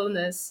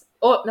fruitfulness.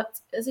 Or not?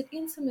 Is it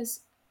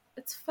intimacy?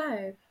 It's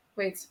five.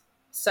 Wait,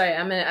 sorry,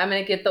 I'm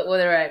gonna get the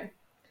order right. You're good.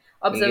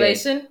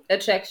 Observation,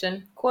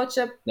 attraction,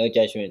 courtship. No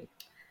judgment.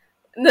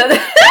 No,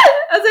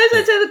 I was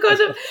actually trying to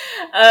courtship.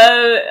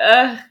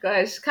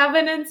 Gosh,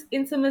 covenants,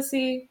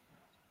 intimacy,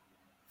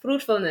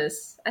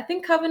 fruitfulness. I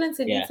think covenants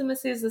and Yeah.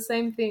 intimacy is the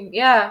same thing.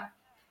 Yeah.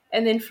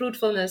 And then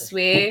fruitfulness,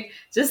 where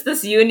just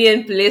this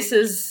union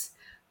blesses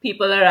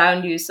people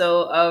around you.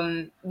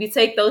 So we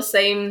take that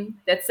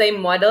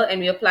same model and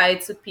we apply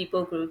it to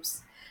people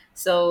groups.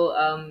 So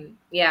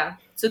yeah,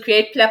 to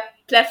create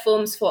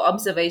platforms for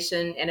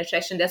observation and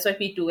attraction. That's what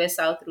we do as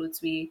South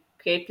Roots. We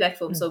create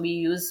platforms. Mm. So we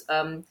use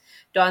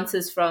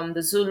dances from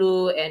the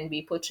Zulu, and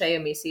we portray a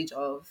message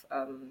of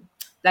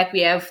like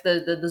we have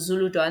the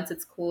Zulu dance.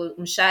 It's called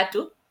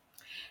Mshatu,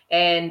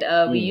 and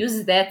we Mm.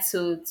 use that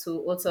to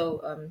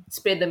also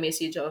spread the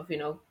message of, you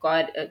know,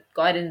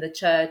 God in the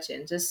church,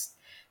 and just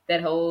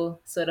that whole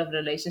sort of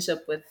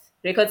relationship with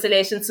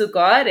reconciliation to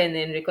God and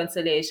then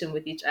reconciliation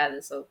with each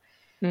other. So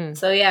Mm.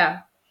 so yeah,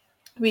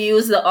 we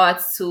use the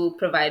arts to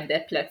provide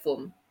that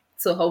platform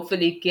to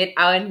hopefully get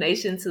our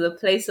nation to the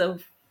place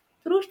of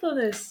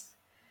fruitfulness.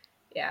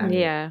 Yeah, Mm.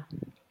 Yeah,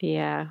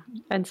 yeah.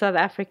 And South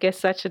Africa is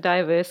such a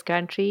diverse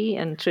country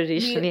and we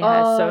traditionally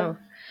has are.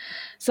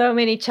 so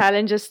many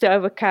challenges to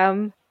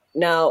overcome.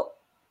 Now,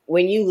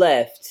 when you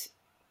left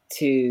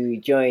to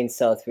join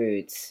South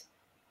Roots,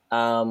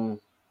 um,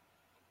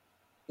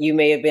 you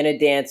may have been a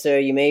dancer,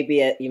 you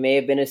may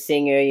have been a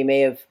singer, you may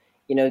have,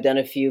 you know, done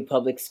a few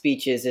public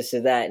speeches, this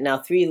or that. Now,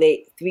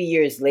 3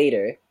 years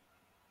later,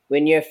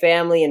 when your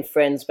family and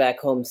friends back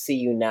home see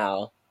you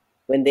now,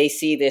 when they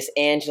see this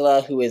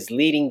Angela who is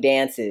leading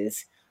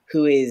dances,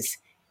 who is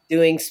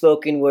doing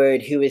spoken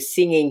word, who is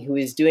singing, who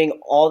is doing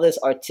all this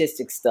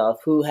artistic stuff,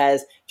 who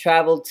has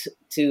traveled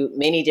to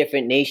many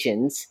different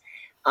nations,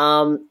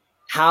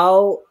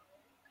 how,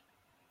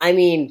 I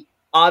mean,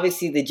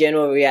 obviously the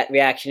general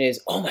reaction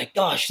is, oh my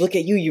gosh, look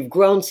at you, you've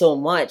grown so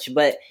much.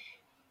 But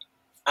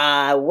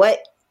what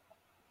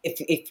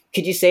if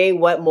could you say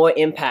what more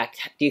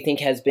impact do you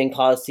think has been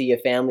caused to your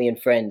family and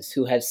friends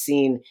who have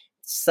seen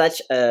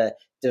such a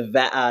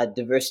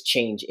diverse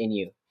change in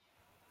you?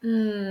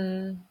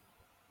 Hmm.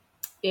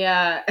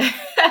 Yeah.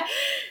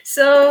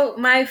 So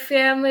my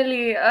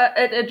family,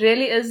 it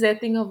really is that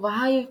thing of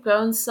wow, you've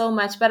grown so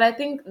much. But I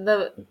think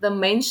the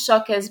main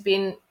shock has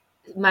been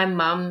my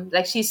mom.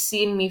 Like she's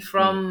seen me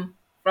Mm.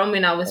 from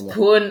when I was Come on.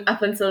 born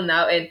up until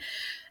now, and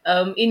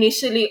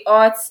initially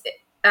arts.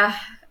 I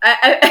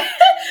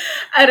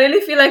I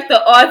really feel like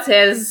the arts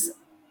has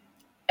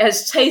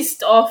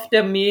chased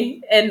after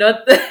me, and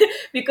not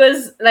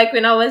because like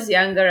when I was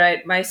younger,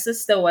 right, my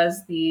sister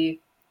was the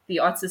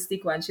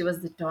artistic one. She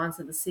was the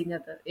dancer, the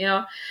singer, you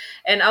know.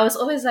 And I was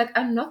always like,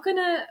 I'm not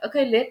gonna,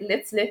 okay,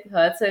 let's let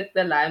her take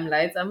the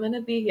limelight. I'm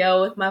gonna be here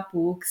with my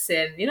books.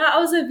 And you know, I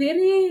was a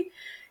very,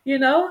 you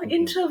know, Mhm.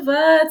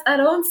 introvert. I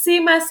don't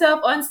see myself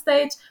on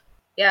stage.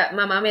 Yeah,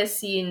 my mom has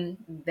seen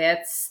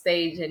that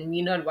stage and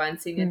me not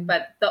wanting it, Mm.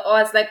 but the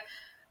arts, like,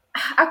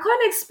 I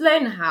can't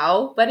explain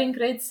how, but in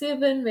grade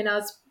seven, when I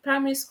was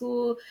primary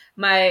school,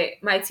 my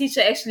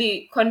teacher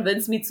actually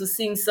convinced me to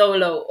sing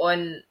solo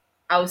on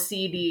our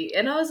CD,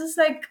 and I was just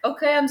like,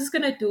 okay, I'm just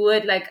gonna do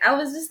it. Like I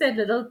was just that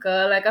little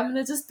girl, like I'm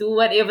gonna just do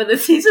whatever the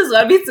teachers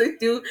want me to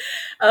do,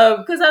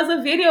 because I was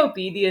a very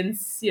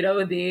obedience, you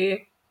know, there.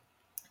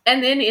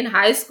 And then in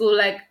high school,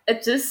 like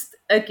it just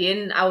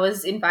again, I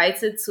was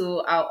invited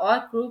to our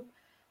art group,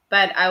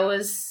 but I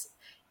was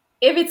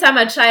every time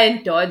I try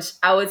and dodge,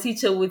 our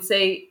teacher would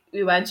say,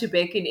 "We want you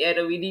back in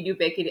Aero. We need you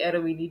back in Aero.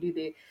 We need you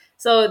there."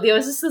 So there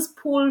was just this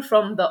pull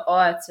from the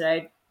arts,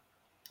 right?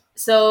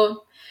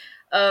 So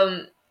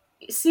um,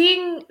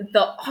 seeing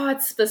the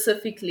art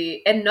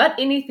specifically and not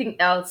anything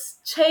else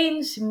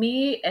change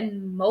me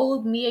and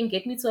mold me and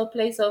get me to a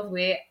place of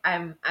where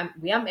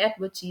where I'm at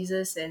with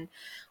Jesus, and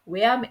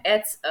where I'm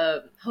at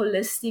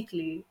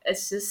holistically.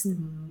 It's just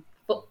Mm.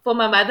 for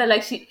my mother,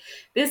 like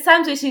there's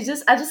times where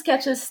I just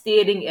catch her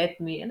staring at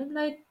me, and I'm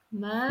like,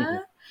 Ma,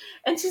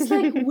 and she's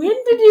like,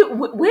 when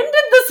did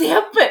this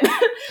happen?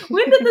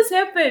 When did this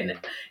happen?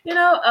 You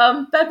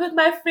know, but with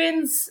my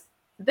friends,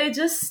 they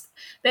just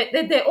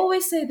they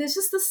always say there's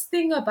just this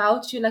thing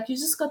about you, like you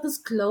just got this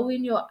glow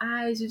in your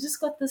eyes, you just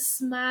got this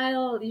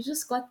smile, you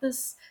just got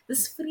this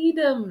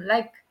freedom.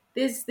 Like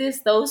there's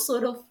those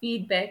sort of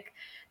feedback,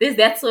 there's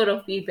that sort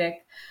of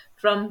feedback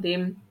from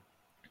them,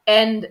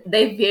 and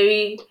they're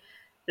very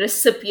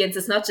recipients.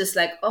 It's not just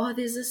like, oh,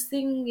 there's this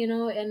thing, you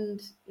know,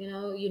 and you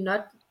know, you're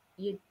not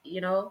you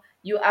know,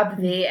 you're up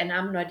Mm. there and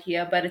I'm not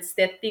here, but it's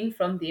that thing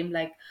from them,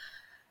 like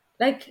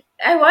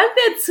I want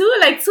that too.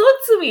 Like talk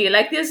to me.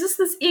 Like there's just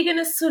this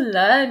eagerness to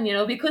learn, you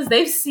know, because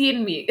they've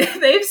seen me.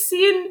 They've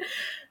seen,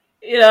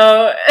 you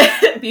know,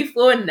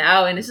 before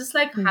now, and it's just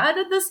like, Mm. how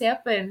did this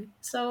happen?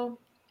 So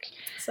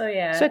So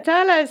yeah. So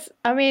tell us,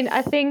 I mean,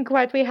 I think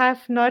what we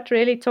have not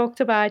really talked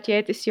about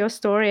yet is your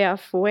story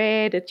of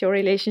where did your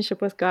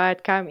relationship with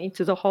God come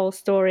into the whole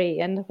story,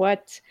 and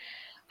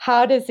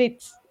how does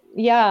it,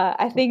 yeah,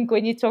 I think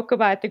when you talk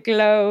about the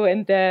glow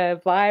and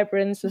the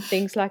vibrance and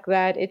things like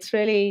that, it's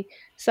really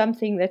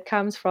something that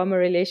comes from a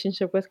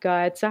relationship with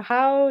God. So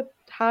how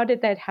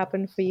did that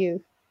happen for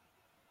you?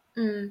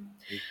 Mm.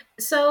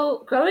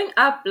 So growing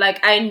up, like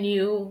I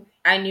knew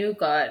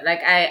God.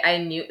 Like I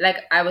knew, like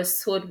I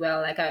was taught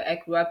well. Like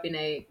I grew up in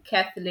a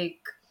Catholic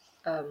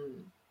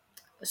um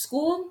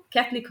school,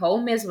 Catholic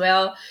home as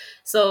well.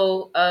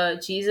 So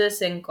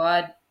Jesus and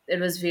God, it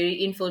was very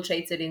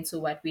infiltrated into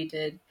what we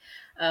did.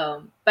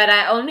 But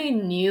I only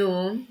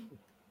knew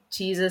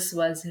Jesus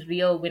was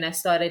real when I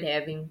started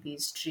having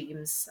these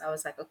dreams. I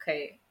was like,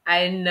 okay,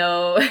 I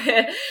know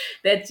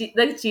that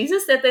the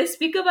Jesus that they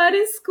speak about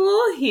in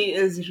school, he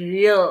is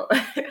real.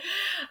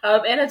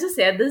 And I just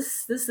had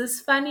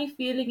this funny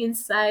feeling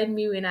inside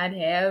me when I'd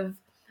have,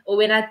 or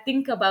when I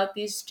think about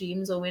these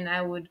dreams, or when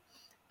I would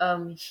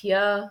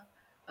hear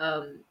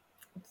um,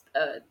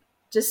 uh,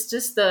 just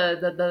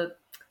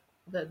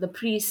the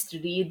priest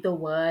read the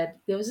word.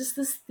 There was just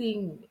this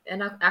thing,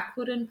 and I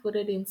couldn't put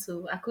it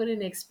into, I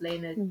couldn't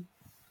explain it, Mm.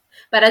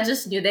 but I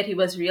just knew that he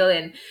was real.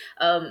 And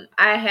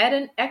I had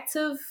an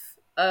active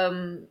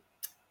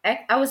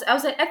I was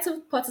an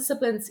active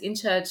participant in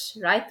church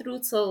right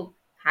through till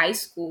high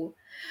school.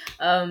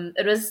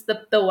 It was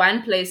the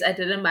one place I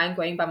didn't mind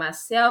going by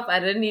myself. I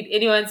didn't need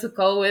anyone to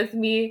go with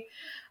me.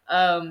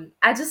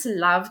 I just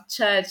loved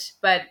church,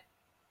 but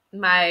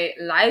my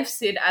life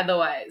said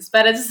otherwise.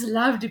 But I just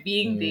loved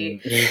being there.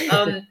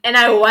 Mm. And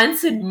I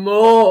wanted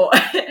more.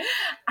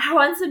 I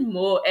wanted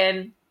more.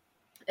 And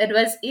it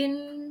was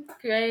in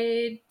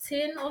grade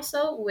 10 or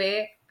so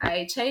where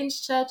I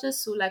changed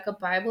churches to like a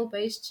Bible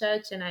based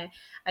church, and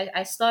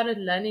I started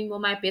learning more.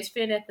 My best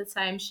friend at the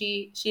time,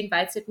 she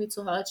invited me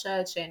to her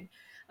church, and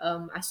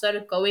I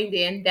started going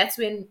there, and that's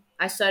when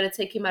I started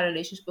taking my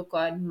relationship with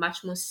God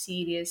much more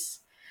serious.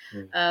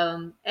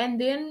 And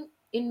then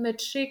in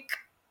matric,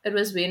 it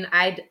was when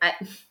I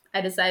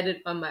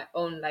decided on my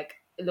own, like,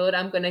 Lord,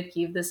 I'm gonna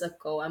give this a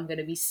go. I'm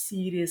gonna be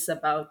serious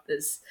about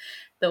this.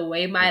 The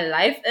way my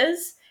life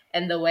is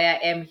and the way I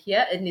am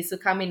here, it needs to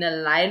come in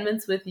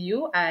alignment with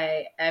you.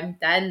 I am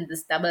done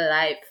this double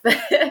life.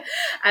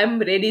 I'm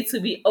ready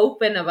to be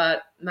open about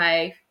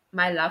my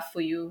love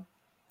for you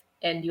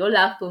and your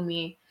love for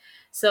me.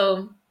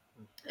 So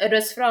it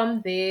was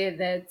from there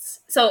that,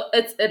 so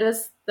it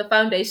was, the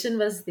foundation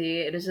was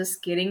there. It was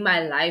just getting my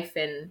life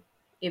and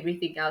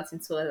everything else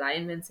into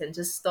alignment and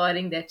just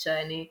starting that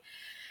journey.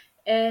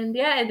 And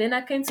yeah, and then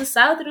I came to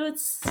South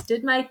Roots,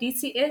 did my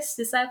DTS,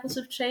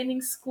 Discipleship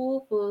Training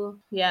School. For,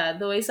 yeah,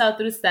 the way South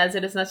Roots does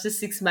it, it's not just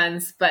 6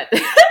 months, but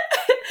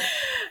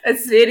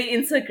it's very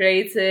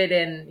integrated,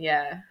 and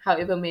yeah,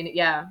 however many,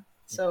 yeah.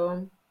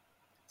 So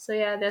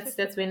yeah,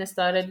 that's when it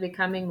started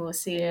becoming more Yeah.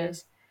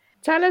 serious.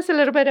 Tell us a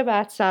little bit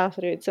about South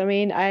Roots. I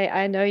mean,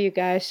 I know you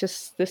guys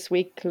just this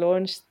week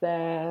launched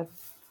the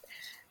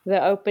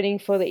opening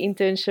for the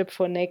internship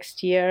for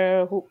next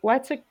year.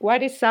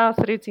 What is South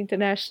Roots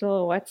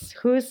International?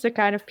 Who's the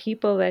kind of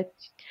people that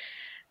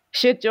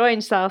should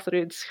join South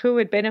Roots? Who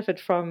would benefit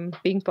from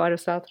being part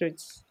of South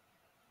Roots?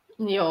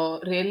 Yo,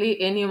 really,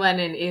 anyone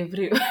and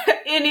everyone,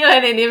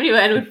 anyone and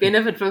everyone would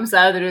benefit from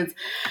South Roots.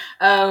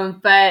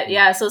 But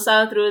yeah, so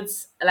South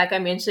Roots, like I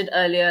mentioned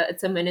earlier,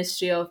 it's a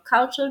ministry of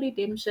cultural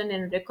redemption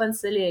and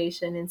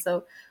reconciliation. And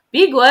so,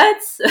 big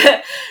words.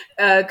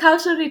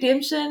 Cultural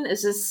redemption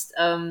is just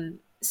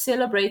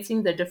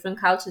celebrating the different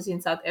cultures in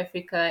South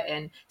Africa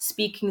and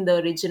speaking the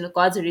original,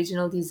 God's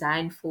original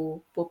design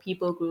for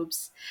people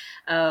groups.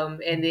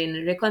 And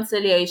then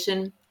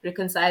reconciliation,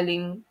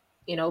 reconciling,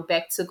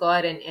 back to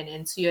God,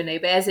 and to your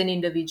neighbor as an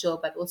individual,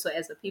 but also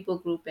as a people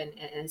group, and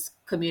as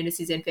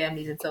communities and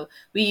families. And so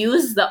we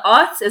use the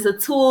arts as a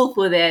tool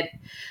for that.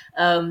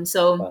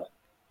 So Wow.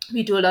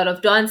 we do a lot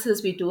of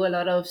dances, we do a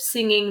lot of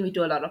singing, we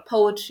do a lot of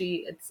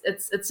poetry.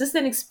 It's just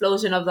an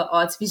explosion of the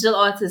arts. Visual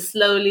arts is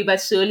slowly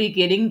but surely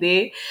getting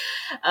there.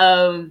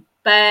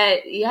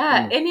 But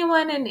yeah,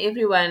 anyone and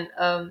everyone.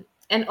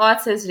 And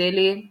arts has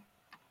really,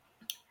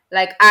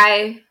 like,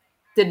 I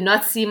did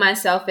not see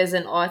myself as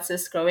an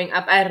artist growing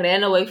up. I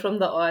ran away from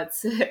the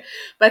arts.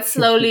 But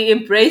slowly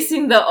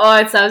embracing the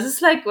arts, I was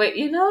just like, wait,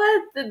 you know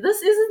what,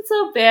 this isn't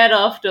so bad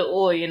after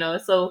all.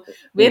 So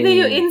whether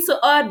you're Mm. into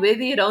art,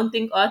 whether you don't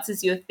think arts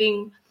is your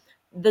thing,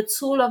 the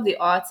tool of the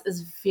arts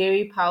is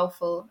very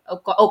powerful.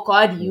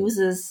 God Mm.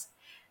 uses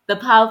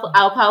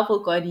our powerful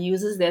God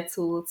uses that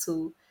tool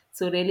to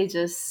really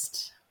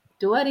just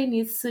do what he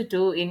needs to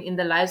do in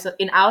the lives of,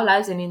 in our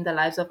lives and in the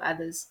lives of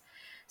others.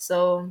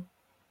 So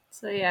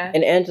yeah.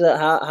 And Angela,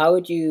 how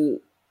would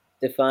you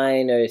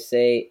define or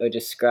say or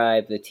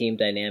describe the team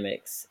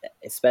dynamics,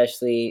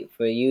 especially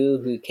for you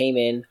who came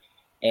in?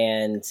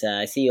 And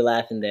I see you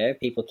laughing there.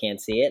 People can't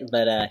see it,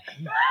 but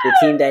the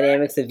team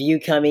dynamics of you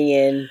coming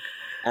in,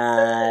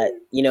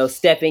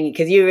 stepping,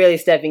 because you're really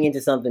stepping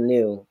into something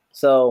new.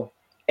 So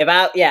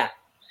how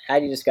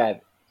do you describe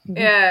it?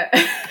 Yeah.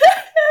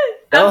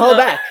 Don't I'm hold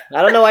not. back.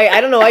 I don't know why.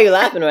 I don't know why you're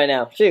laughing right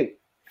now. Shoot.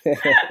 The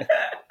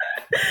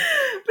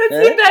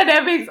Huh? team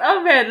dynamics,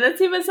 oh man, the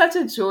team is such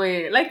a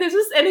joy. Like there's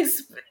just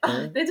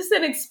Huh? there's just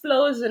an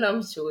explosion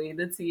of joy.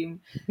 The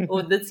team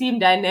or the team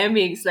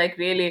dynamics, like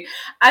really,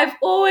 I've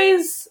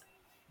always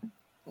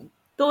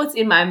thought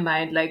in my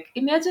mind, like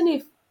imagine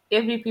if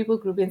every people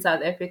group in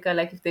South Africa,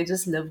 like if they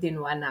just lived in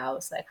one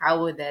house, like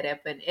how would that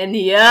happen? And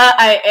here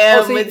I Oh,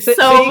 am so, with so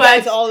so you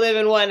guys much. all live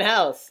in one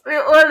house? We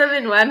all live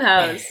in one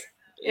house.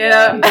 You Get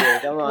out know, of here!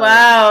 Come on.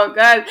 wow,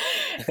 God,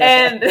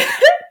 and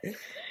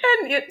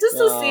just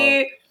to Oh.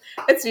 see,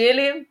 it's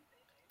really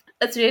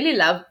it's really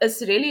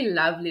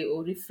lovely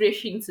or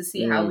refreshing to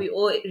see how Mm, we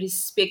all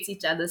respect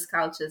each other's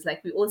cultures.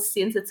 Like we all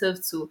sensitive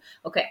to,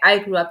 okay, I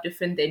grew up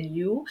different than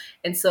you,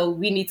 and so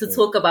we need to mm,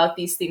 talk about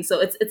these things. So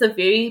it's a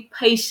very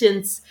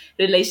patient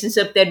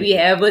relationship that we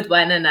have with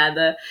one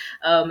another,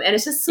 and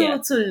it's just yeah.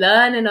 to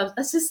learn. And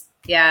it's just,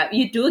 yeah,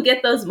 you do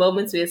get those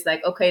moments where it's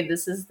like, okay,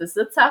 this is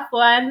a tough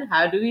one.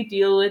 How do we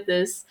deal with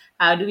this?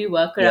 How do we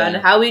work around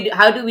it? Yeah.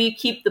 How do we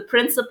keep the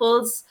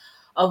principles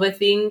of a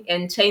thing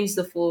and change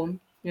the form?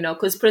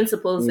 Because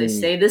principles, they Mm,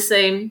 stay the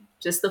same,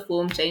 just the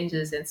form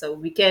changes. And so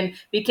we can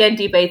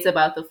debate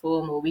about the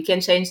form, or we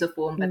can change the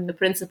form, but the Mm.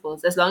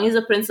 principles, as long as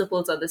the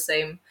principles are the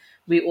same,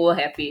 we all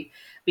happy,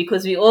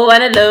 because we all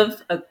want to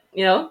live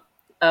Mm.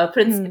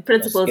 that's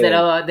principles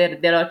that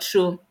good. are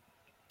true.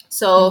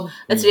 So Mm.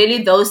 it's Mm,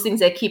 really those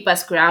things that keep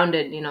us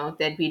grounded,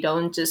 that we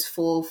don't just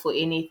fall for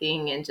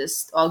anything and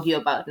just argue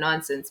about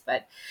nonsense,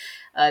 but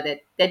that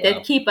wow.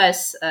 keep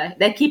us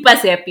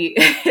happy.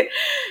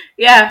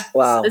 Yeah,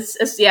 Wow.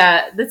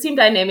 yeah, the team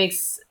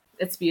dynamics,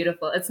 it's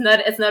beautiful. It's not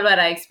what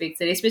I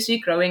expected, especially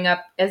growing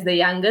up as the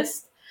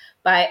youngest.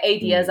 By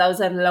 8 years, Mm, I was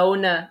a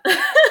loner.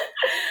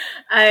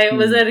 I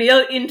was mm. a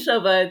real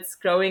introvert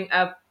growing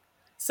up.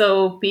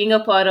 So being a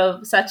part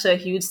of such a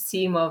huge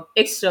team of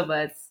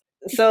extroverts.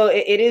 So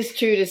it is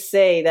true to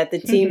say that the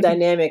team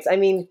dynamics. I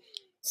mean,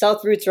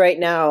 South Roots right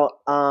now.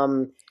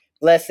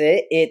 Bless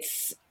it.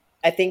 It's.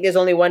 I think there's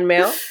only one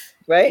male,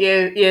 right?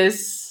 Yeah,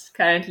 yes,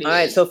 All currently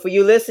right. So is. for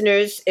you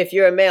listeners, if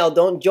you're a male,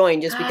 don't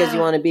join just because you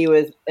want to be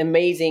with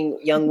amazing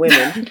young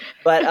women.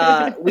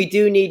 But we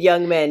do need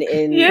young men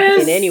in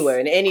Yes. anywhere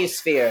in any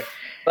sphere.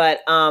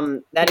 But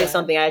that is Yeah.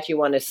 something I actually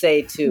want to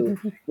say too.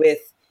 With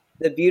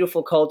the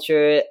beautiful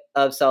culture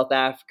of South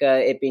Africa,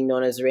 it being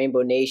known as the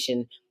Rainbow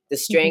Nation, the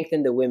strength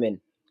in the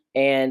women,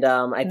 and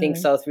I think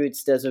Mm. South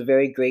Roots does a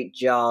very great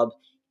job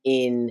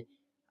in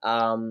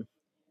um,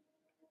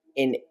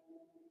 in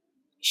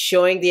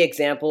showing the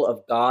example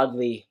of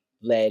godly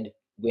led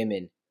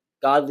women,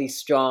 godly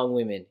strong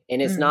women.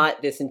 And it's Mm.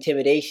 not this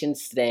intimidation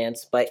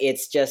stance, but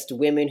it's just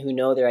women who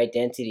know their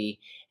identity.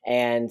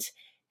 And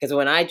because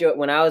when I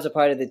was a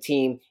part of the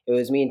team, it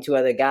was me and two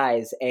other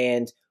guys,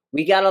 and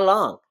we got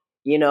along.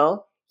 You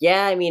know,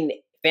 yeah. I mean,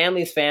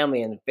 family's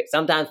family, and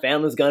sometimes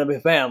family's gonna be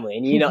family,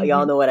 and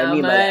y'all know what I Oh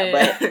mean by that. my.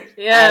 But at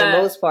the Yeah.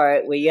 most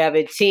part, when you have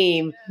a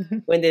team,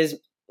 when there's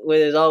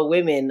all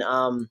women,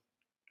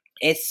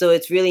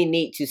 it's really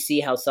neat to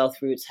see how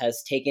South Roots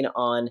has taken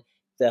on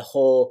the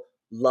whole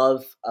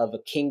love of a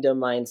kingdom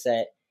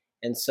mindset.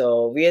 And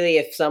so, really,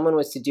 if someone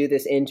was to do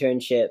this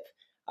internship,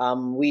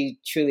 we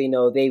truly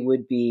know they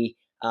would be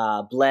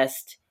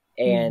blessed,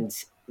 Mm. and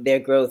their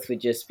growth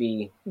would just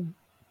be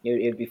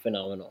it'd be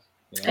phenomenal.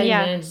 You know?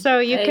 Yeah, Amen. so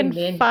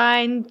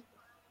Amen.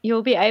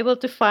 you'll be able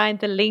to find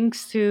the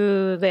links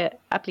to the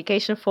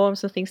application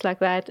forms and things like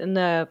that in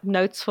the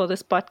notes for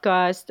this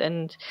podcast.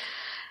 And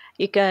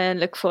you can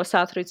look for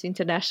South Roots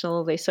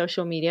International, their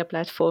social media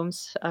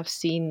platforms. I've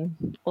seen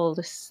all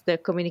the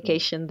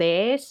communication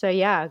there. So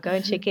yeah, go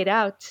and check it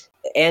out.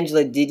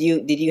 Angela, did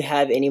you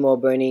have any more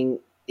burning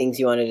things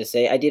you wanted to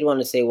say? I did want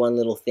to say one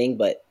little thing,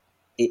 but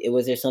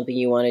was there something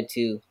you wanted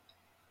to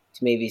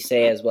maybe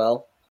say as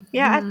well?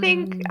 Yeah, I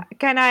think,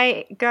 can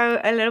I go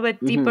a little bit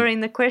Mm-hmm. deeper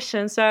in the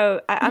question?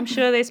 So I'm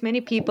sure there's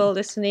many people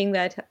listening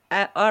that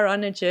are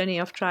on a journey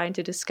of trying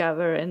to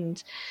discover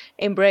and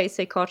embrace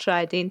their cultural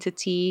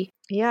identity.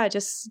 Yeah,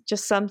 just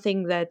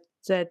something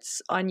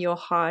that's on your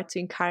heart to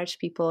encourage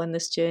people in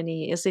this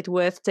journey. Is it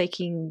worth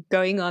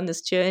going on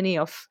this journey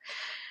of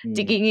Mm.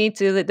 digging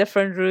into the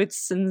different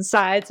roots and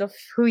sides of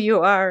who you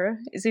are?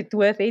 Is it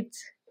worth it?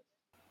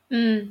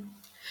 Mm.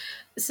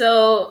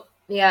 So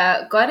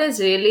yeah, God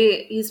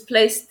He's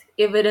placed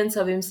evidence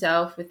of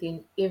Himself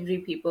within every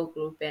people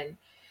group, and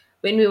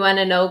when we want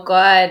to know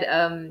God,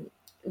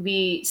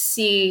 we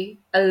see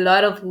a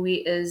lot of who He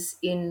is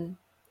in,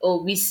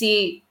 or we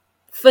see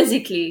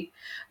physically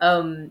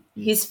Mm.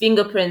 His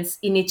fingerprints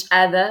in each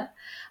other.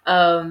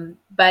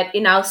 But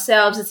in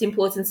ourselves, it's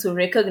important to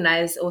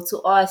recognize or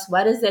to ask,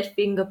 what is that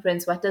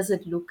fingerprint? What does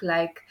it look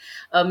like?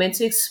 And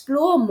to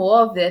explore more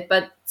of that.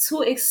 But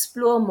to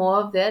explore more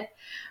of that,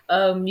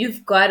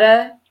 you've got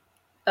to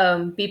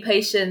be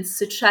patient,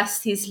 to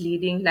trust His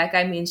leading, like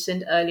I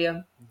mentioned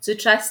earlier, to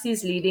trust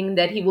His leading,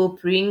 that He will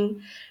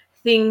bring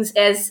things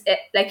as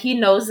like he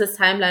knows the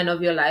timeline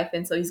of your life,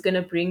 and so he's going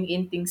to bring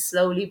in things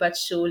slowly but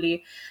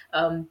surely,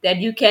 that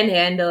you can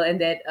handle,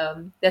 and that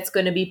that's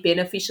going to be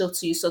beneficial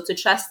to you. So to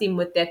trust him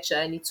with that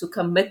journey, to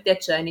commit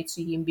that journey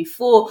to him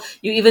before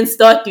you even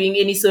start doing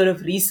any sort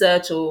of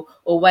research or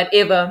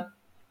whatever,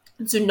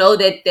 to know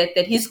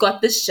that he's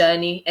got this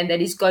journey, and that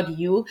he's got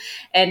you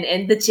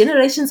and the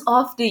generations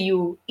after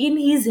you in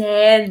his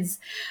hands,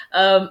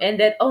 and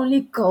that only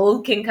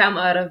gold can come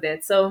out of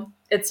that. So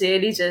it's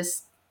really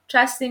just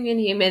trusting in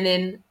him, and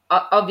then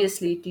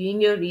obviously doing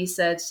your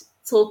research,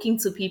 talking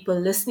to people,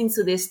 listening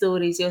to their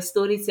stories. Your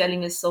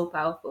storytelling is so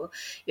powerful.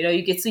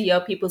 You get to hear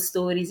people's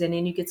stories, and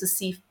then you get to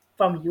see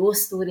from your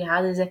story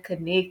how does it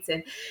connect,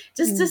 and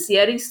just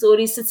hearing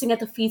stories, sitting at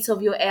the feet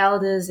of your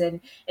elders, and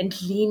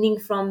gleaning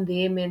from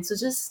them, and so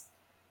just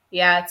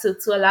to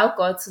allow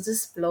God to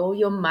just blow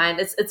your mind.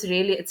 It's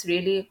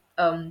really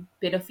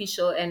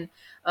beneficial, and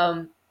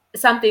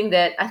something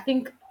that I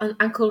think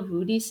Uncle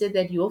Rudy said,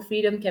 that your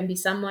freedom can be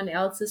someone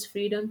else's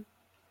freedom.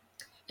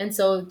 And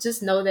so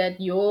just know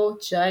that your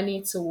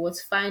journey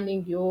towards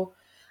finding your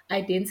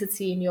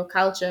identity in your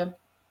culture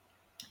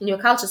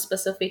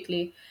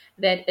specifically,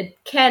 that it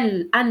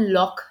can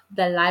unlock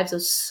the lives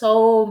of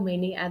so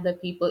many other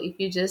people if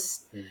you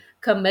just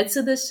commit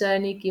to this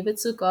journey, give it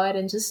to God,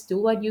 and just do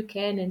what you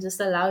can, and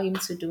just allow him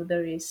to do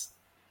the rest.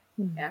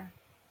 Yeah.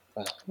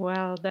 Wow.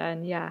 Well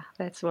done. Yeah,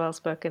 that's well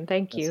spoken.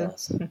 Thank you.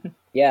 That's awesome.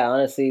 Yeah,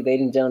 honestly,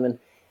 ladies and gentlemen,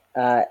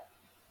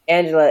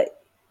 Angela,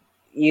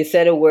 you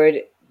said a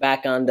word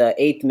back on the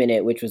 8th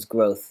minute, which was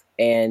growth.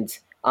 And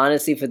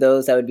honestly, for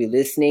those that would be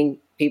listening,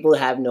 people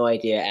have no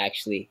idea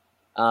actually.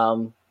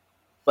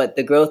 But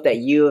the growth that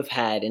you have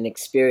had and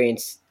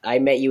experienced, I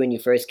met you when you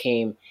first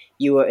came.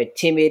 You were a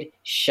timid,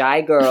 shy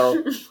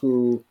girl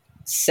who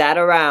sat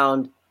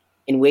around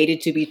and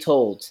waited to be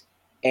told.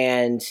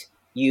 And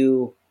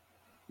you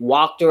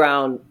walked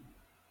around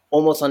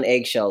almost on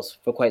eggshells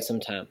for quite some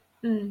time.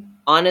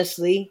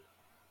 Honestly,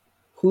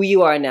 who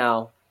you are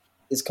now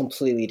is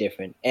completely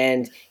different.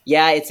 And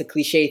yeah, it's a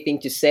cliche thing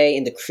to say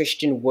in the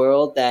Christian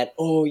world that,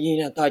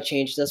 God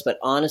changed us. But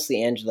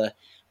honestly, Angela,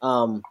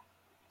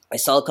 I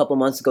saw a couple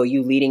months ago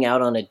you leading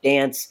out on a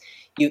dance.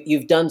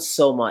 You've done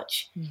so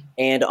much.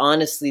 And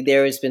honestly,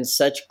 there has been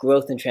such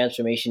growth and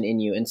transformation in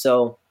you. And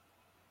so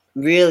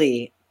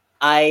really,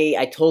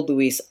 I told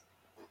Luis,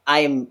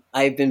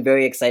 I've been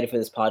very excited for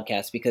this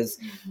podcast because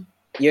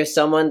you're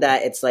someone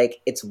that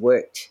it's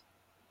worked.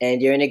 And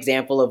you're an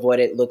example of what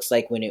it looks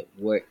like when it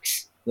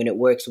works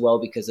well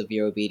because of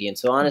your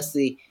obedience. So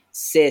honestly,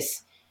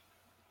 sis,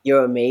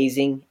 you're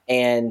amazing.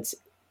 And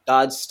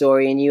God's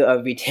story in you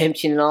of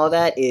redemption and all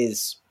that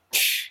is,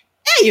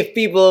 if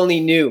people only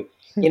knew,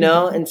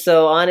 And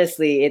so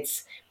honestly,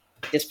 it's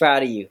just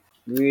proud of you.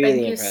 Really,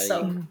 Thank you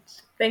so much.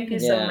 Thank you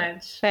so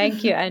much.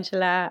 Thank you,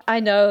 Angela. I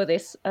know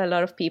there's a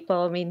lot of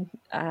people,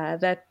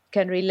 that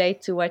can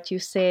relate to what you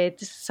said.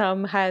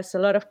 Some has a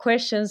lot of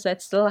questions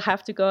that still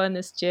have to go on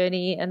this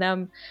journey.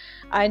 And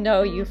I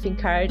know you've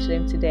encouraged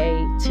them today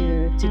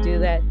to do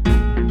that.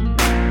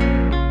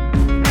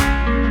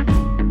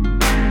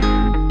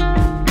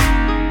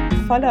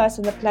 Follow us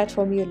on the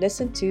platform you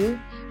listen to,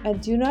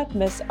 and do not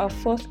miss our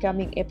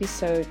forthcoming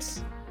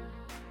episodes.